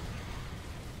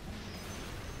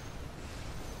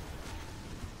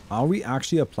 Are we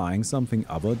actually applying something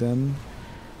other than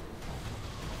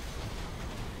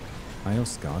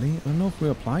Ioscadi? I don't know if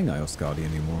we're applying Ioscadi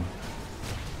anymore.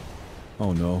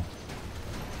 Oh no.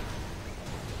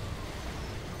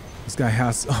 This guy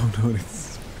has... Oh no,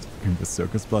 it's the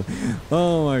circus blood.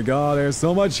 Oh my god, there's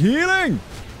so much healing!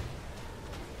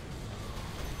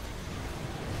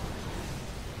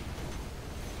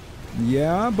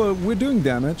 Yeah, but we're doing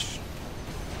damage.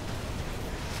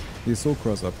 The Assault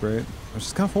Cross upgrade. I was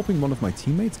just kind of hoping one of my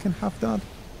teammates can have that.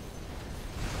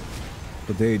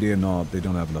 But they're not. They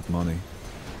don't have enough money.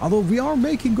 Although we are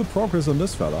making good progress on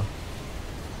this fella.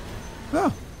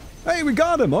 Ah, hey, we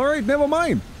got him. Alright, never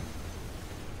mind.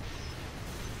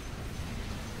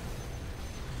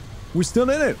 We're still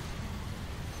in it.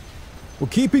 We're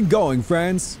keeping going,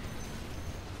 friends.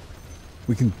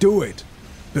 We can do it.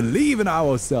 Believe in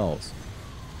ourselves.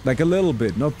 Like a little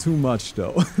bit, not too much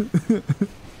though.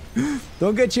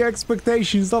 Don't get your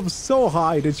expectations up so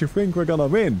high that you think we're gonna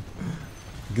win.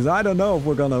 Because I don't know if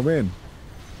we're gonna win.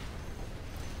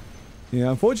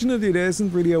 Yeah, unfortunately there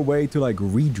isn't really a way to like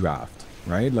redraft,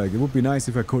 right? Like it would be nice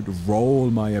if I could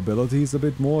roll my abilities a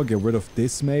bit more. Get rid of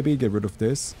this maybe, get rid of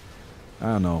this. I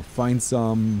don't know, find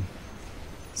some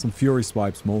Fury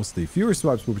Swipes mostly. Fury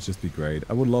Swipes would just be great.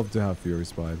 I would love to have Fury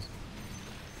Swipes.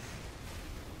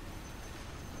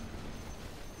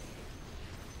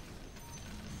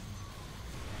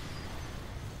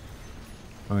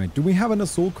 Alright, do we have an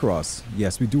Assault Cross?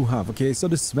 Yes, we do have. Okay, so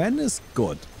the Sven is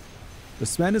good. The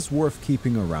Sven is worth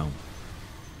keeping around.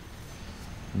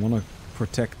 I want to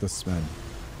protect the Sven.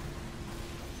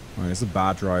 Alright, it's a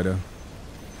Bad Rider.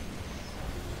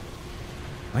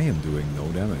 I am doing no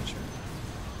damage.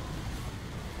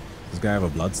 Does this guy have a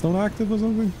Bloodstone active or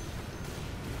something?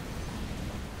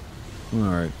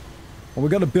 Alright. Well, we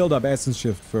gotta build up Essence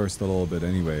Shift first a little bit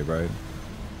anyway, right?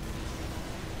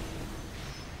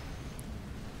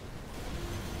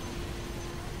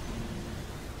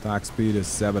 Attack speed is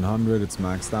 700, it's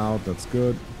maxed out, that's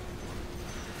good.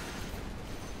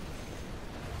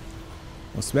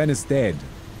 Well, Sven is dead.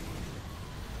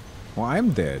 Well,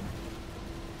 I'm dead.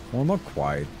 Well, not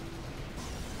quite.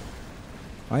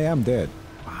 I am dead.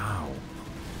 Wow.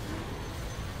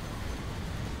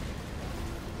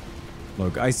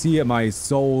 Look, I see my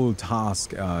sole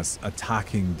task as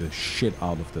attacking the shit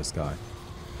out of this guy.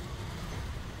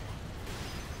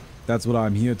 That's what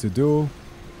I'm here to do.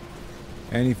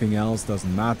 Anything else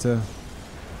doesn't matter.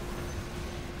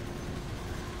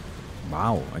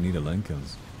 Wow, I need a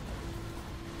Lincoln's.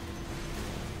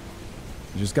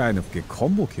 You just kind of get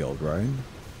combo killed, right?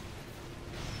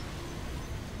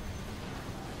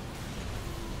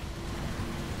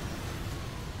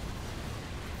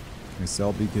 Can I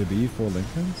sell BKB for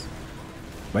Lincolns?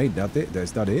 Wait,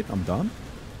 is that it? I'm done?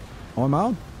 Oh, I'm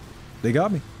out. They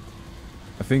got me.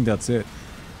 I think that's it.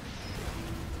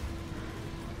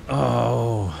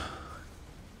 Oh.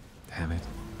 Damn it.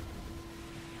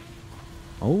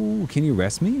 Oh, can you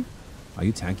rest me? Are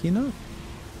you tanky enough?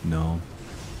 No.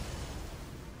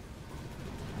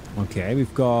 Okay,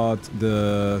 we've got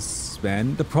the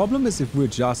Sven. The problem is if we're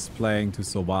just playing to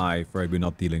survive, right? We're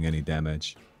not dealing any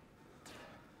damage.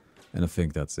 And I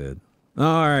think that's it.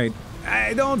 Alright.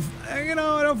 I don't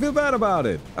feel bad about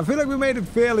it. I feel like we made it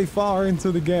fairly far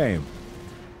into the game.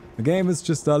 The game is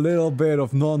just a little bit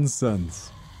of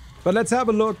nonsense. But let's have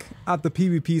a look at the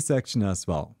PvP section as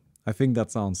well. I think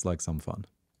that sounds like some fun.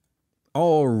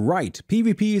 Alright,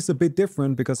 PvP is a bit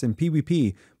different because in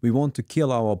PvP we want to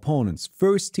kill our opponents.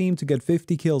 First team to get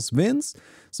 50 kills wins,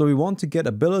 so we want to get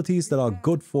abilities that are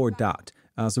good for that.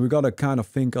 So we gotta kind of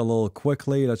think a little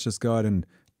quickly. Let's just go ahead and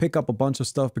pick up a bunch of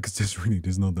stuff because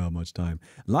there's not that much time.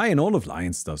 Lion, all of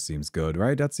Lion stuff seems good,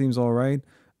 right? That seems alright.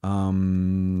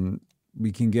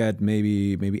 We can get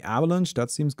maybe Avalanche,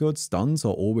 that seems good. Stuns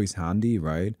are always handy,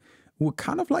 right? We're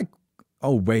kind of like...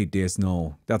 Oh, wait, there's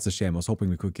no... That's a shame. I was hoping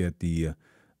we could get the...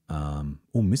 Oh,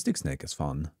 Mystic Snake is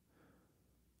fun.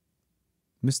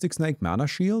 Mystic Snake Mana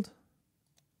Shield?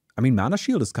 I mean, Mana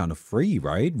Shield is kind of free,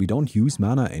 right? We don't use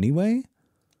mana anyway.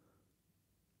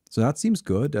 So that seems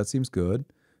good. That seems good.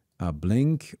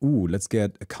 Blink. Ooh, let's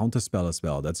get a Counterspell as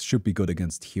well. That should be good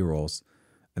against heroes.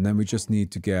 And then we just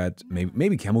need to get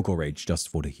maybe Chemical Rage just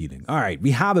for the healing. All right,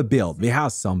 we have a build. We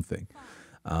have something.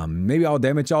 Maybe our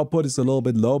damage output is a little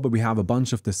bit low, but we have a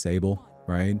bunch of Disable,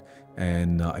 right?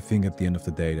 And I think at the end of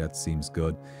the day, that seems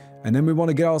good. And then we want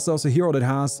to get ourselves a hero that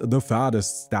has the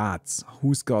fattest stats.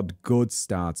 Who's got good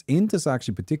stats? Int is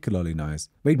actually particularly nice.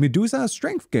 Wait, Medusa has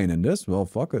strength gain in this? Well,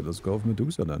 fuck it. Let's go with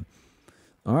Medusa then.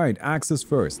 Alright, Axes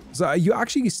first. So you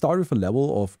actually start with a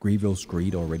level of Grievous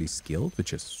Greed already skilled,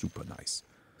 which is super nice.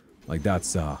 Like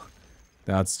that's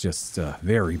just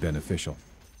very beneficial.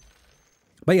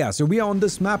 But yeah, so we are on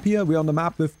this map here. We're on the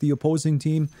map with the opposing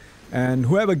team. And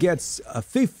whoever gets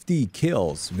 50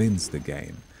 kills wins the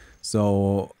game.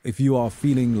 So if you are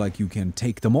feeling like you can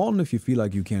take them on, if you feel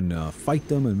like you can fight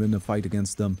them and win a fight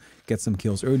against them, get some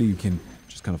kills early, you can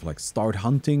just kind of like start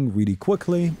hunting really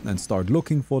quickly and start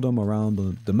looking for them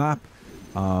around the map.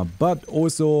 But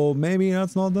also, maybe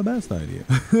that's not the best idea.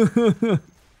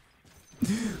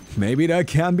 Maybe that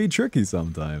can be tricky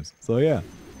sometimes. So yeah.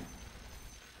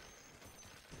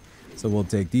 So we'll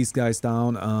take these guys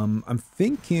down. I'm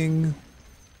thinking...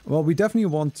 Well, we definitely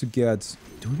want to get...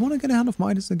 Do we want to get a Hand of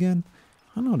Midas again?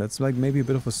 I don't know, that's like maybe a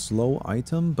bit of a slow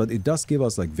item, but it does give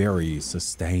us like very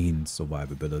sustained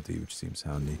survivability, which seems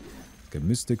handy. Like a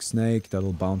Mystic Snake,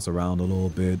 that'll bounce around a little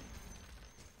bit.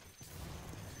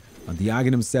 And the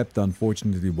Aghanim Scepter,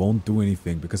 unfortunately, won't do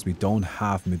anything because we don't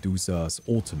have Medusa's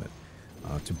ultimate.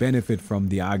 To benefit from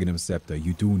the Aghanim Scepter,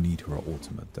 you do need her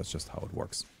ultimate. That's just how it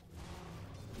works.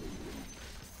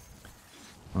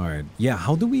 Alright, yeah,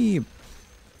 how do we...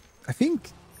 I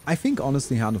think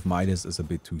honestly Hand of Midas is a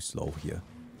bit too slow here.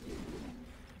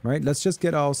 Right, let's just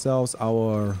get ourselves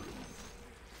our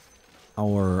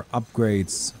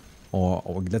upgrades, or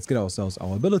let's get ourselves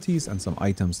our abilities and some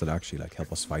items that actually like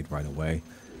help us fight right away,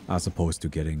 as opposed to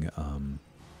getting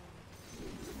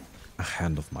a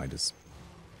Hand of Midas.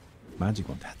 Magic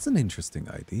one, that's an interesting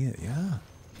idea, yeah.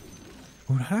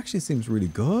 Oh, that actually seems really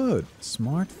good.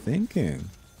 Smart thinking.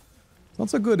 Not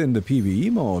so good in the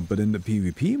PvE mode, but in the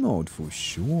PvP mode for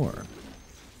sure.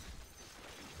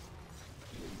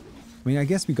 I mean, I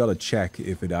guess we gotta check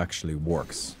if it actually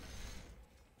works.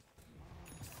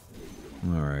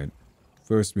 Alright.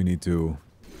 First we need to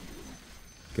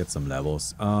get some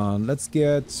levels. Let's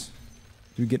get...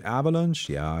 Do we get Avalanche?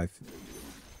 Yeah.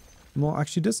 Well,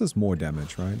 actually this is more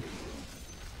damage, right?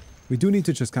 We do need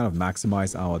to just kind of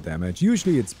maximize our damage.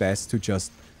 Usually it's best to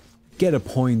just get a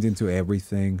point into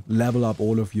everything, level up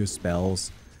all of your spells,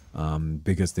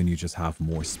 because then you just have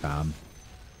more spam.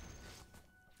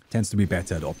 Tends to be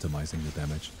better at optimizing the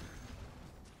damage.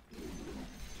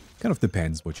 Kind of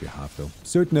depends what you have though.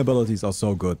 Certain abilities are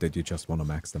so good that you just want to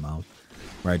max them out.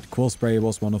 Right, Quill Spray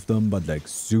was one of them, but like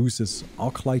Zeus's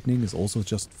Arc Lightning is also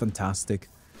just fantastic.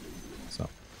 So,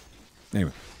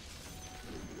 anyway.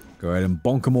 Go ahead and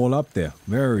bonk them all up there.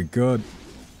 Very good.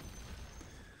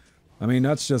 I mean,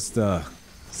 that's just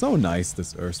so nice,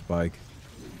 this Earth Spike.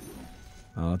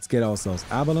 Let's get ourselves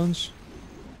Avalanche.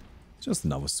 Just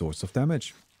another source of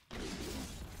damage.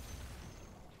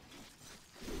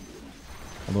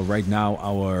 Although right now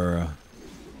our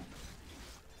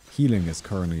healing is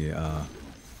currently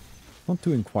not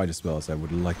doing quite as well as I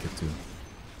would like it to.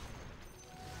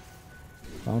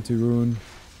 Bounty Rune.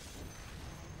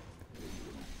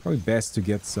 Probably best to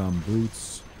get some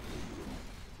Brutes.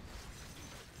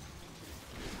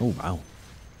 Oh, wow.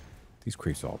 These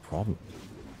creeps are a problem.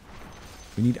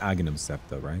 We need Aghanim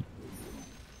Scepter, right?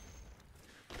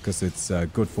 Because it's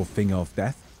good for Finger of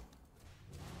Death.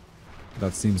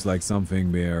 That seems like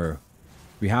something where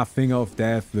we have Finger of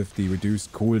Death with the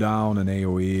reduced cooldown and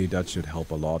AoE. That should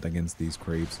help a lot against these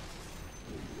creeps.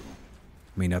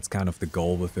 I mean, that's kind of the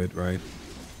goal with it, right?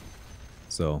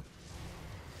 So,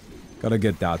 gotta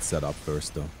get that set up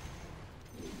first, though.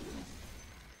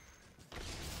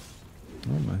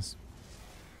 Oh, nice.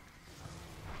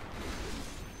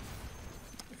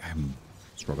 I'm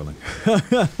struggling.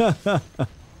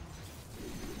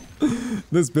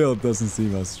 This build doesn't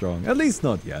seem as strong. At least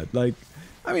not yet. Like,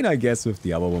 I mean, I guess with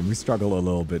the other one, we struggle a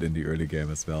little bit in the early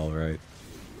game as well, right?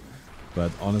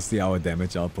 But honestly, our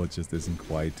damage output just isn't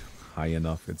quite high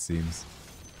enough, it seems.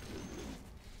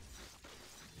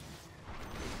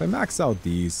 If I max out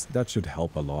these, that should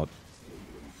help a lot.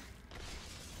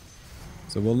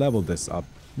 So we'll level this up.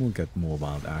 We'll get more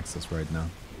wild access right now.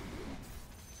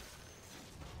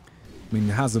 I mean,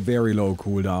 it has a very low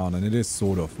cooldown and it is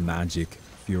sort of magic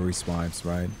fury swipes,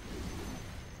 right?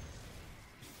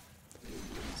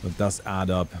 So it does add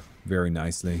up very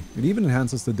nicely. It even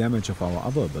enhances the damage of our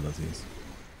other abilities.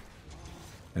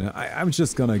 And I'm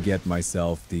just gonna get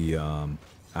myself the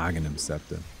Aghanim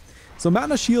Scepter. So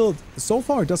Mana Shield, so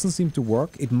far it doesn't seem to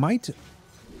work. It might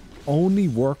only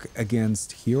work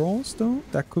against heroes though.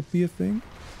 That could be a thing.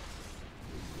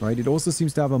 Right, it also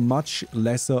seems to have a much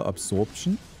lesser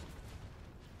absorption.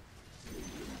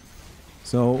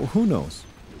 So who knows?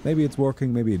 Maybe it's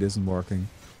working, maybe it isn't working.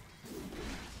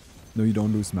 No, you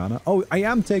don't lose mana. Oh, I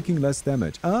am taking less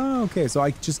damage. Ah, okay, so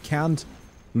I just can't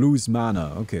lose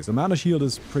mana. Okay, so Mana Shield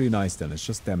is pretty nice then. It's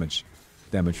just damage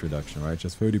damage reduction, right?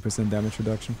 Just 30% damage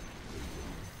reduction.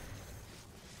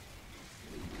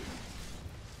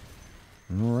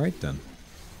 Alright then.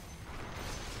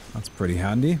 That's pretty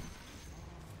handy.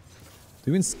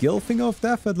 Doing skill Finger of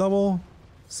Death at level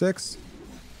 6.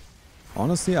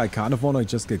 Honestly, I kind of want to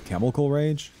just get Chemical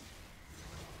Rage.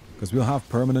 Because we'll have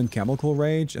permanent Chemical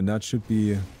Rage, and that should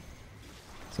be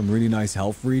some really nice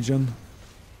health regen.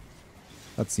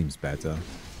 That seems better.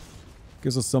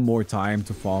 Gives us some more time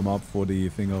to farm up for the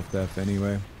Finger of Death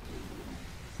anyway.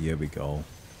 Here we go.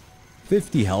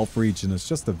 50 health regen is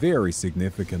just a very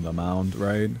significant amount,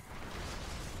 right?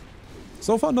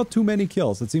 So far, not too many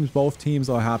kills. It seems both teams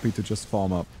are happy to just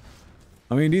farm up.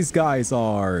 I mean, these guys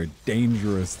are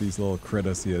dangerous, these little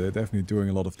critters here. They're definitely doing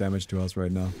a lot of damage to us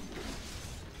right now.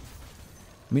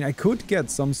 I mean, I could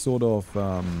get some sort of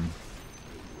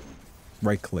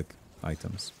right-click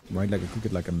items, right? Like, I could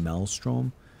get like a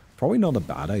Maelstrom. Probably not a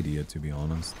bad idea, to be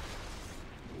honest.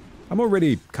 I'm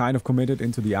already kind of committed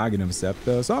into the Aghanim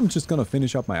Scepter, so I'm just gonna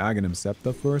finish up my Aghanim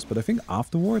Scepter first, but I think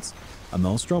afterwards, a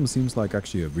Maelstrom seems like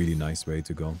actually a really nice way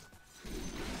to go.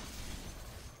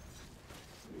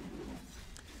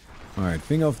 Alright,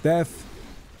 Finger of Death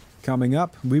coming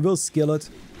up. We will skill it,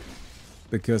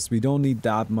 because we don't need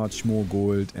that much more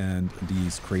gold, and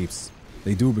these creeps,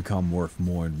 they do become worth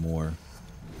more and more.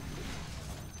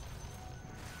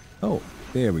 Oh,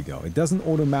 there we go. It doesn't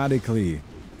automatically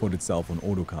put itself on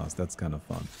autocast. That's kind of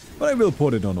fun. But I will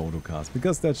put it on autocast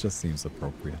because that just seems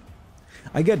appropriate.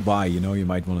 I get why, you know, you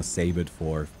might want to save it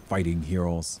for fighting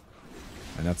heroes.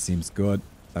 And that seems good.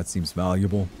 That seems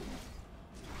valuable.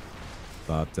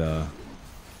 But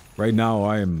right now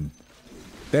I am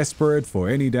desperate for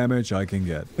any damage I can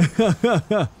get.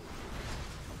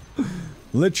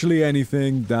 Literally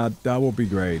anything, that would be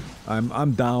great.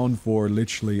 I'm down for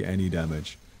literally any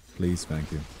damage. Please,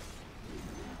 thank you.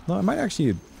 No, I might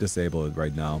actually disable it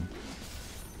right now.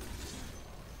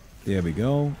 There we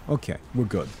go. Okay, we're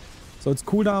good. So its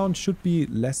cooldown should be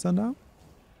lesser now.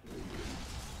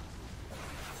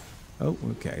 Oh,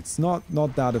 okay. It's not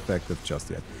that effective just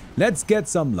yet. Let's get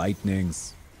some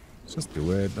lightnings. Let's just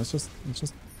do it. Let's just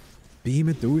be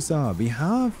Medusa. We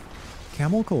have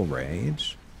Chemical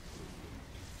Rage.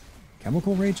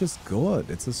 Chemical Rage is good.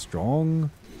 It's a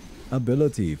strong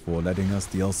ability for letting us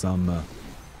deal some,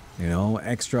 you know,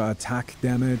 extra attack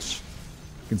damage.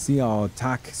 You can see our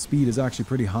attack speed is actually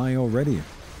pretty high already.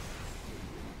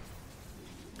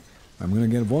 I'm gonna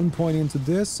get 1 point into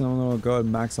this. I'm gonna go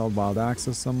and max out Wild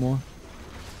Access some more.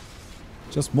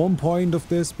 Just 1 point of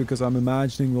this because I'm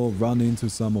imagining we'll run into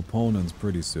some opponents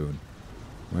pretty soon.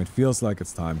 It feels like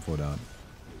it's time for that.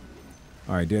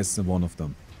 Alright, there's one of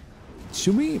them.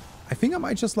 Should we... I think I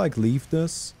might just like leave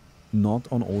this not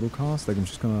on autocast. Like I'm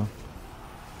just gonna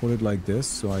put it like this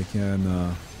so I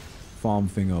can farm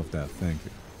Finger of Death. Thank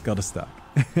you. Got a stack.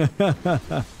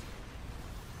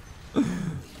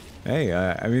 Hey,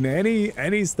 I mean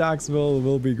any stacks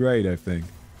will be great, I think.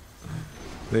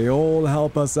 They all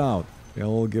help us out. They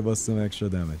all give us some extra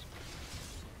damage.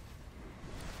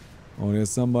 Oh, there's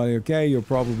somebody. Okay, you're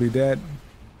probably dead.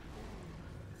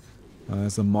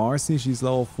 There's a Marcy. She's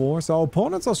level 4. So our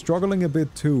opponents are struggling a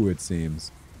bit too, it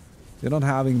seems. They're not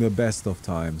having the best of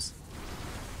times.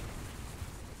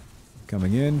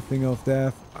 Coming in, Finger of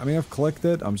Death. I mean, I've clicked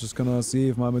it. I'm just gonna see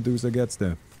if my Medusa gets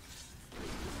there.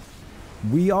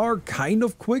 We are kind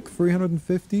of quick,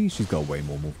 350. She's got way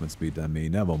more movement speed than me.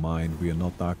 Never mind, we are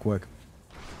not that quick.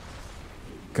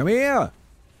 Come here!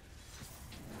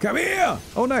 Come here!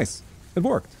 Oh, nice. It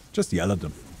worked. Just yell at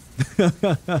them.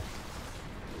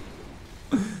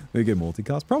 We get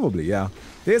multicast? Probably, yeah.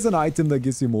 There's an item that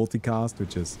gives you multicast,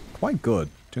 which is quite good.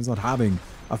 Turns out having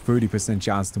a 30%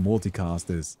 chance to multicast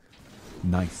is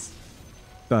nice.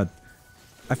 But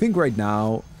I think right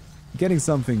now, getting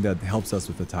something that helps us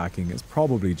with attacking is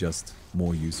probably just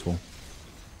more useful.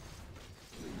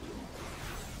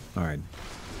 Alright.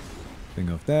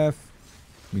 Finger of Death.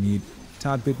 We need a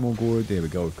tad bit more gold. There we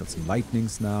go. We've got some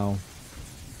lightnings now.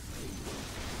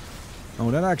 Oh,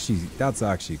 that's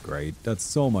actually great. That's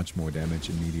so much more damage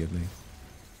immediately.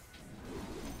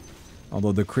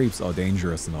 Although the creeps are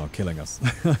dangerous and are killing us.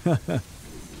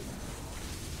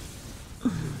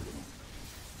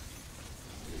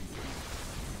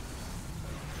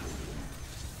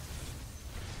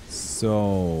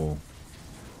 So,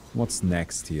 what's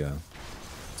next here?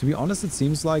 To be honest, it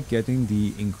seems like getting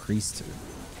the increased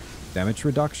damage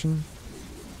reduction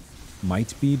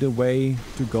might be the way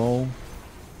to go.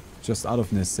 Just out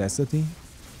of necessity.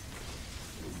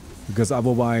 Because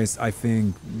otherwise, I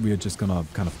think we're just gonna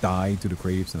kind of die to the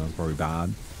creeps, and that's probably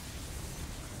bad.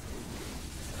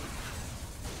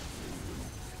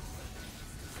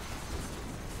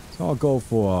 I'll go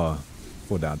for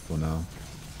that for now.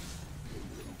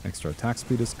 Extra attack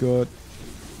speed is good.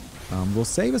 We'll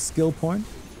save a skill point.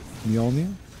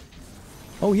 Mjolnir.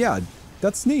 Oh yeah,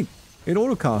 that's neat. It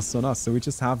autocasts on us, so we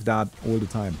just have that all the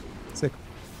time. Sick.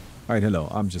 Alright, hello.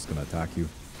 I'm just gonna attack you.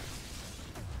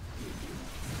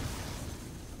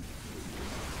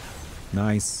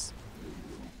 Nice.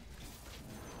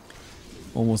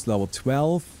 Almost level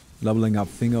 12. Leveling up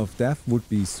Finger of Death would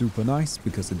be super nice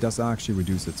because it does actually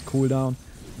reduce its cooldown.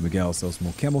 We get ourselves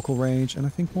more chemical range and I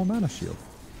think more mana shield.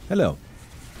 Hello.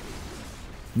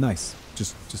 Nice.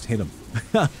 Just hit him.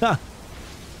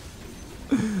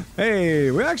 Hey,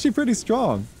 we're actually pretty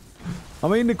strong. I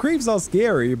mean, the creeps are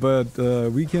scary, but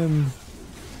we can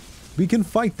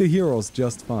fight the heroes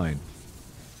just fine.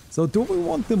 So do we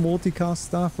want the multicast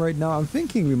stuff right now? I'm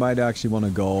thinking we might actually want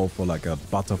to go for like a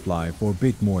butterfly for a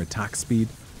bit more attack speed.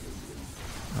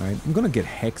 Alright, I'm gonna get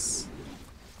Hex.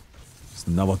 Just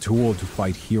another tool to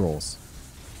fight heroes.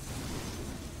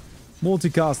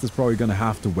 Multicast is probably gonna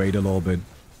have to wait a little bit.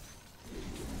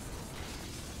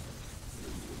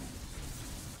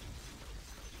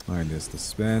 Alright, there's the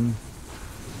spin.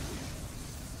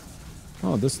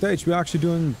 Oh, this stage we're actually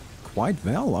doing quite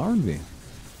well, aren't we?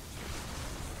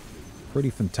 Pretty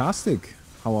fantastic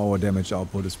how our damage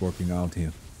output is working out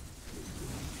here.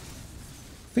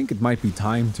 I think it might be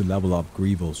time to level up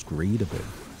Grievo's Greed a bit.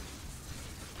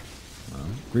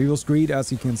 Grievo's Greed,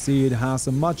 as you can see, it has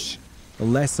a much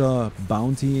lesser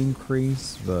bounty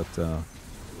increase, but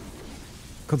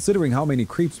considering how many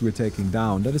creeps we're taking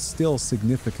down, that is still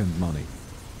significant money.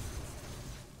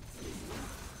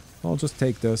 I'll just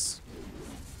take this.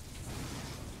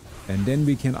 And then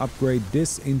we can upgrade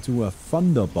this into a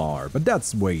Thunder Bar, but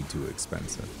that's way too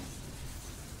expensive.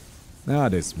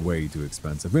 That is way too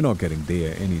expensive. We're not getting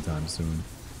there anytime soon.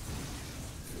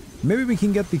 Maybe we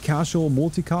can get the casual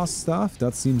multicast stuff.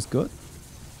 That seems good.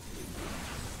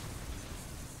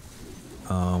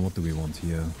 What do we want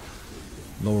here?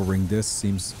 Lowering this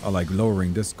seems... I like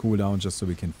lowering this cooldown just so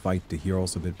we can fight the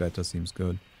heroes a bit better. Seems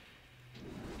good.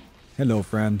 Hello,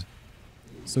 friend.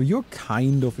 So you're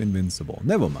kind of invincible.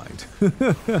 Never mind.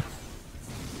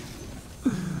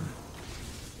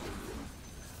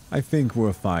 I think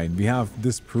we're fine. We have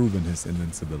disproven his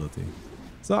invincibility.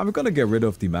 So I'm gonna get rid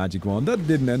of the magic wand. That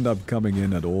didn't end up coming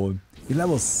in at all. He's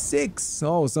level 6.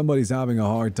 Oh, somebody's having a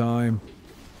hard time.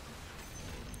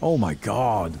 Oh my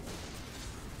god.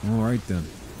 Alright then.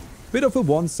 Bit of a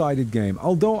one-sided game.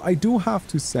 Although I do have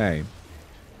to say,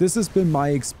 this has been my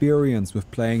experience with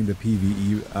playing the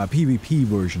PvP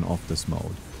version of this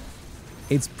mode.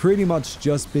 It's pretty much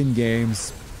just been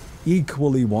games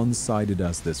equally one-sided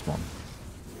as this one.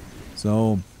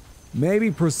 So, maybe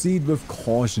proceed with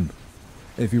caution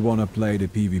if you want to play the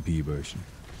PvP version.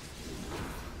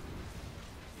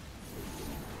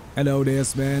 Hello there,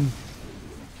 Sven.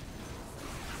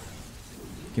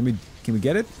 Can we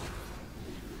get it?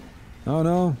 Oh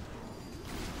no.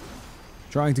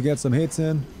 Trying to get some hits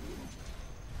in.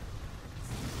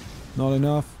 Not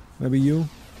enough. Maybe you?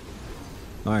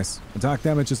 Nice. Attack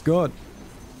damage is good.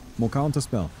 More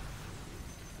counterspell.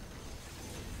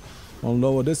 I'll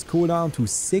lower this cooldown to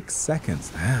 6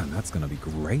 seconds. Man, that's gonna be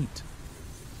great.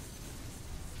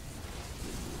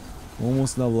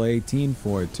 Almost level 18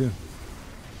 for it too.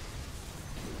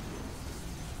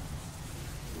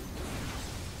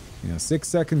 Yeah,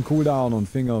 6-second cooldown on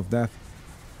Finger of Death.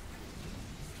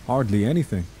 Hardly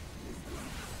anything.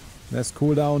 Less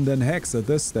cooldown than Hex at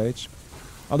this stage.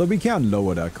 Although we can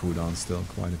lower that cooldown still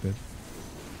quite a bit.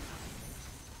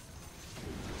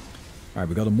 Alright,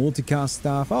 we got a multicast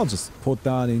staff. I'll just put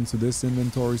that into this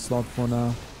inventory slot for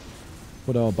now.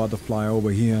 Put our butterfly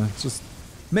over here. Just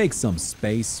make some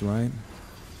space, right?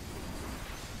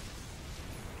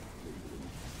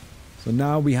 So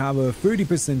now we have a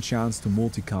 30% chance to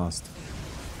multicast.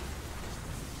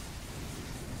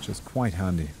 Which is quite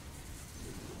handy.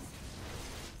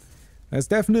 There's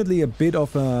definitely a bit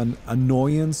of an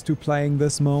annoyance to playing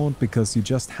this mode because you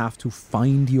just have to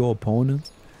find your opponent.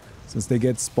 Since they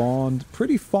get spawned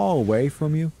pretty far away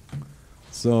from you.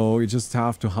 So you just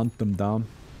have to hunt them down.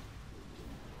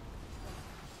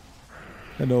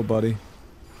 Hello, buddy.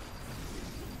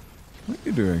 What are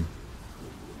you doing?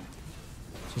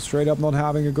 Just straight up not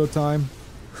having a good time?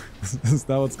 Is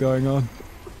that what's going on?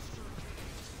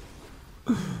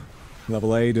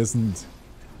 Level 8 isn't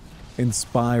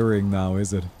inspiring now,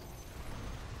 is it?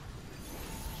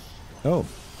 Oh.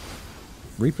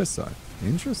 Reaper side.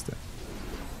 Interesting.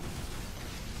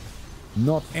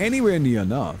 Not anywhere near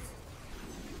enough.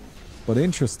 But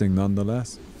interesting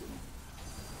nonetheless.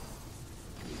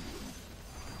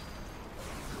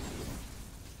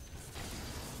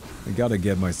 I gotta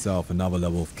get myself another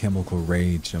level of Chemical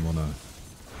Rage. I wanna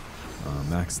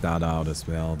max that out as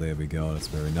well. There we go. That's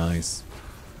very nice.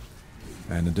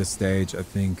 And at this stage, I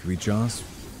think we just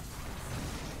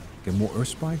get more Earth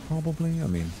Spike, probably. I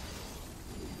mean,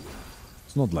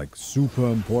 it's not like super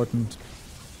important.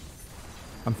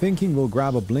 I'm thinking we'll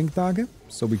grab a Blink Dagger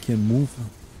so we can move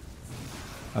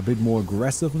a bit more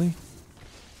aggressively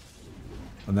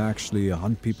and actually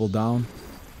hunt people down.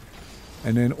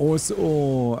 And then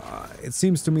also, it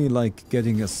seems to me like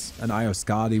getting us an Eye of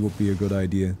Skadi would be a good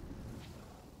idea.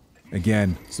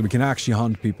 Again, so we can actually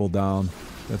hunt people down.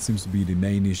 That seems to be the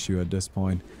main issue at this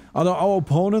point. Although our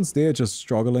opponents, they're just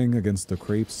struggling against the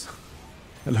creeps.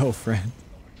 Hello, friend.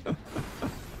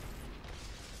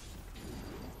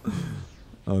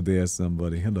 Oh, there's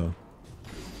somebody. Hello.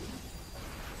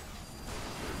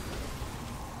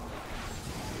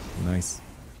 Nice.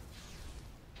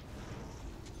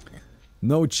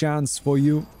 No chance for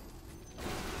you.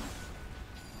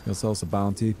 There's also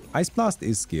bounty. Ice Blast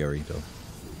is scary, though.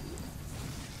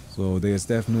 So there's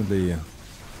definitely a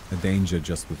danger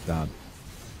just with that.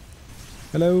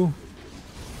 Hello.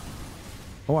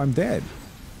 Oh, I'm dead.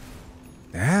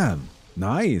 Damn.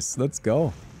 Nice. Let's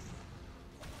go.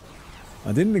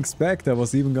 I didn't expect I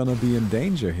was even gonna be in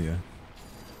danger here.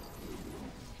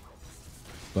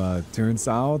 But turns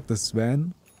out the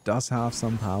Sven does have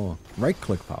some power.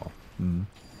 Right-click power. Hmm.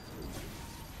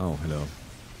 Oh, hello.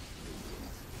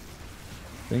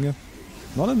 Finger.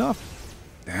 Not enough.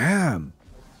 Damn.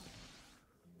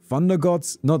 Thunder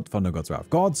Gods, not Thunder Gods Wrath.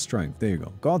 God's Strength. There you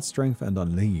go. God's Strength and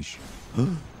Unleash.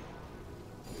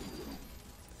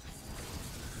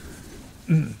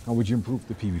 How would you improve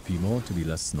the PvP mode to be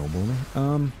less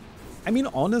snowballing? I mean,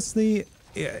 honestly,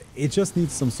 it just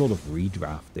needs some sort of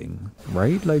redrafting,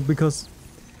 right? Like, because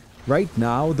right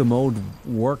now the mode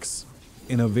works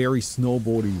in a very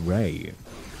snowbally way.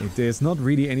 There's not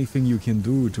really anything you can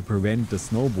do to prevent the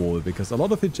snowball, because a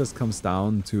lot of it just comes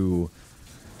down to,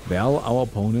 well, our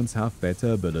opponents have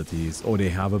better abilities, or they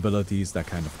have abilities that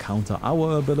kind of counter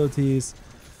our abilities.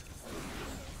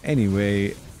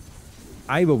 Anyway,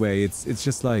 either way, it's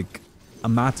just like a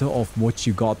matter of what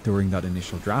you got during that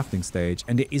initial drafting stage,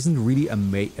 and there isn't really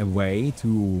a way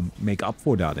to make up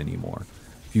for that anymore.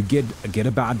 If you get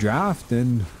a bad draft,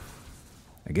 then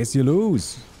I guess you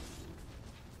lose.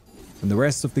 And the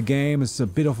rest of the game is a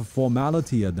bit of a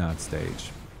formality at that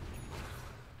stage.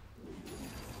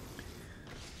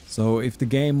 So if the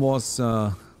game was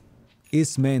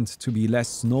is meant to be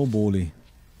less snowbally,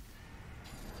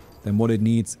 then what it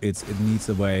needs, it needs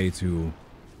a way to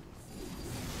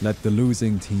let the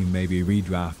losing team maybe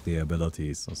redraft their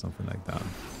abilities or something like that.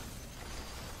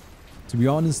 To be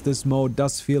honest, this mode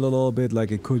does feel a little bit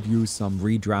like it could use some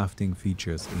redrafting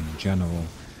features in general.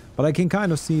 But I can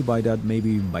kind of see why that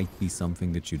maybe might be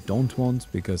something that you don't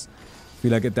want, because I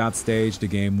feel like at that stage the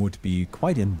game would be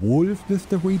quite involved with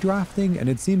the redrafting, and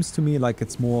it seems to me like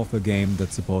it's more of a game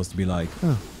that's supposed to be like,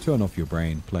 turn off your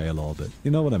brain, play a little bit.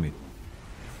 You know what I mean?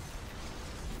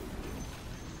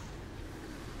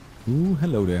 Ooh,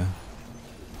 hello there.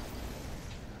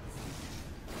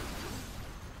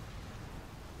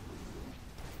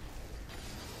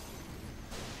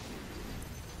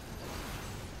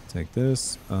 Take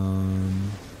this.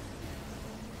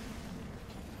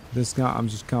 This guy, I'm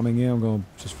just coming in. I'm going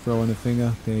to just throw in a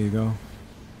finger. There you go.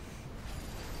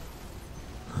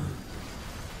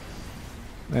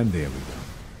 And there we go.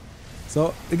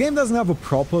 So, the game doesn't have a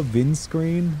proper win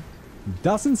screen.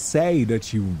 Doesn't say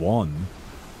that you won.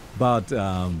 But,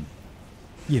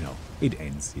 you know, it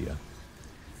ends here.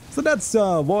 So that's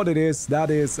what it is. That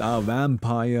is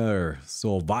Vampire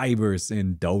Survivors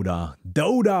in Dota.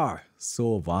 Dota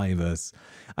Survivors.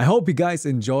 I hope you guys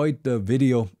enjoyed the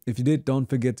video. If you did, don't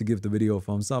forget to give the video a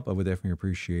thumbs up. I would definitely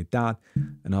appreciate that.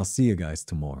 And I'll see you guys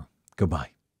tomorrow. Goodbye.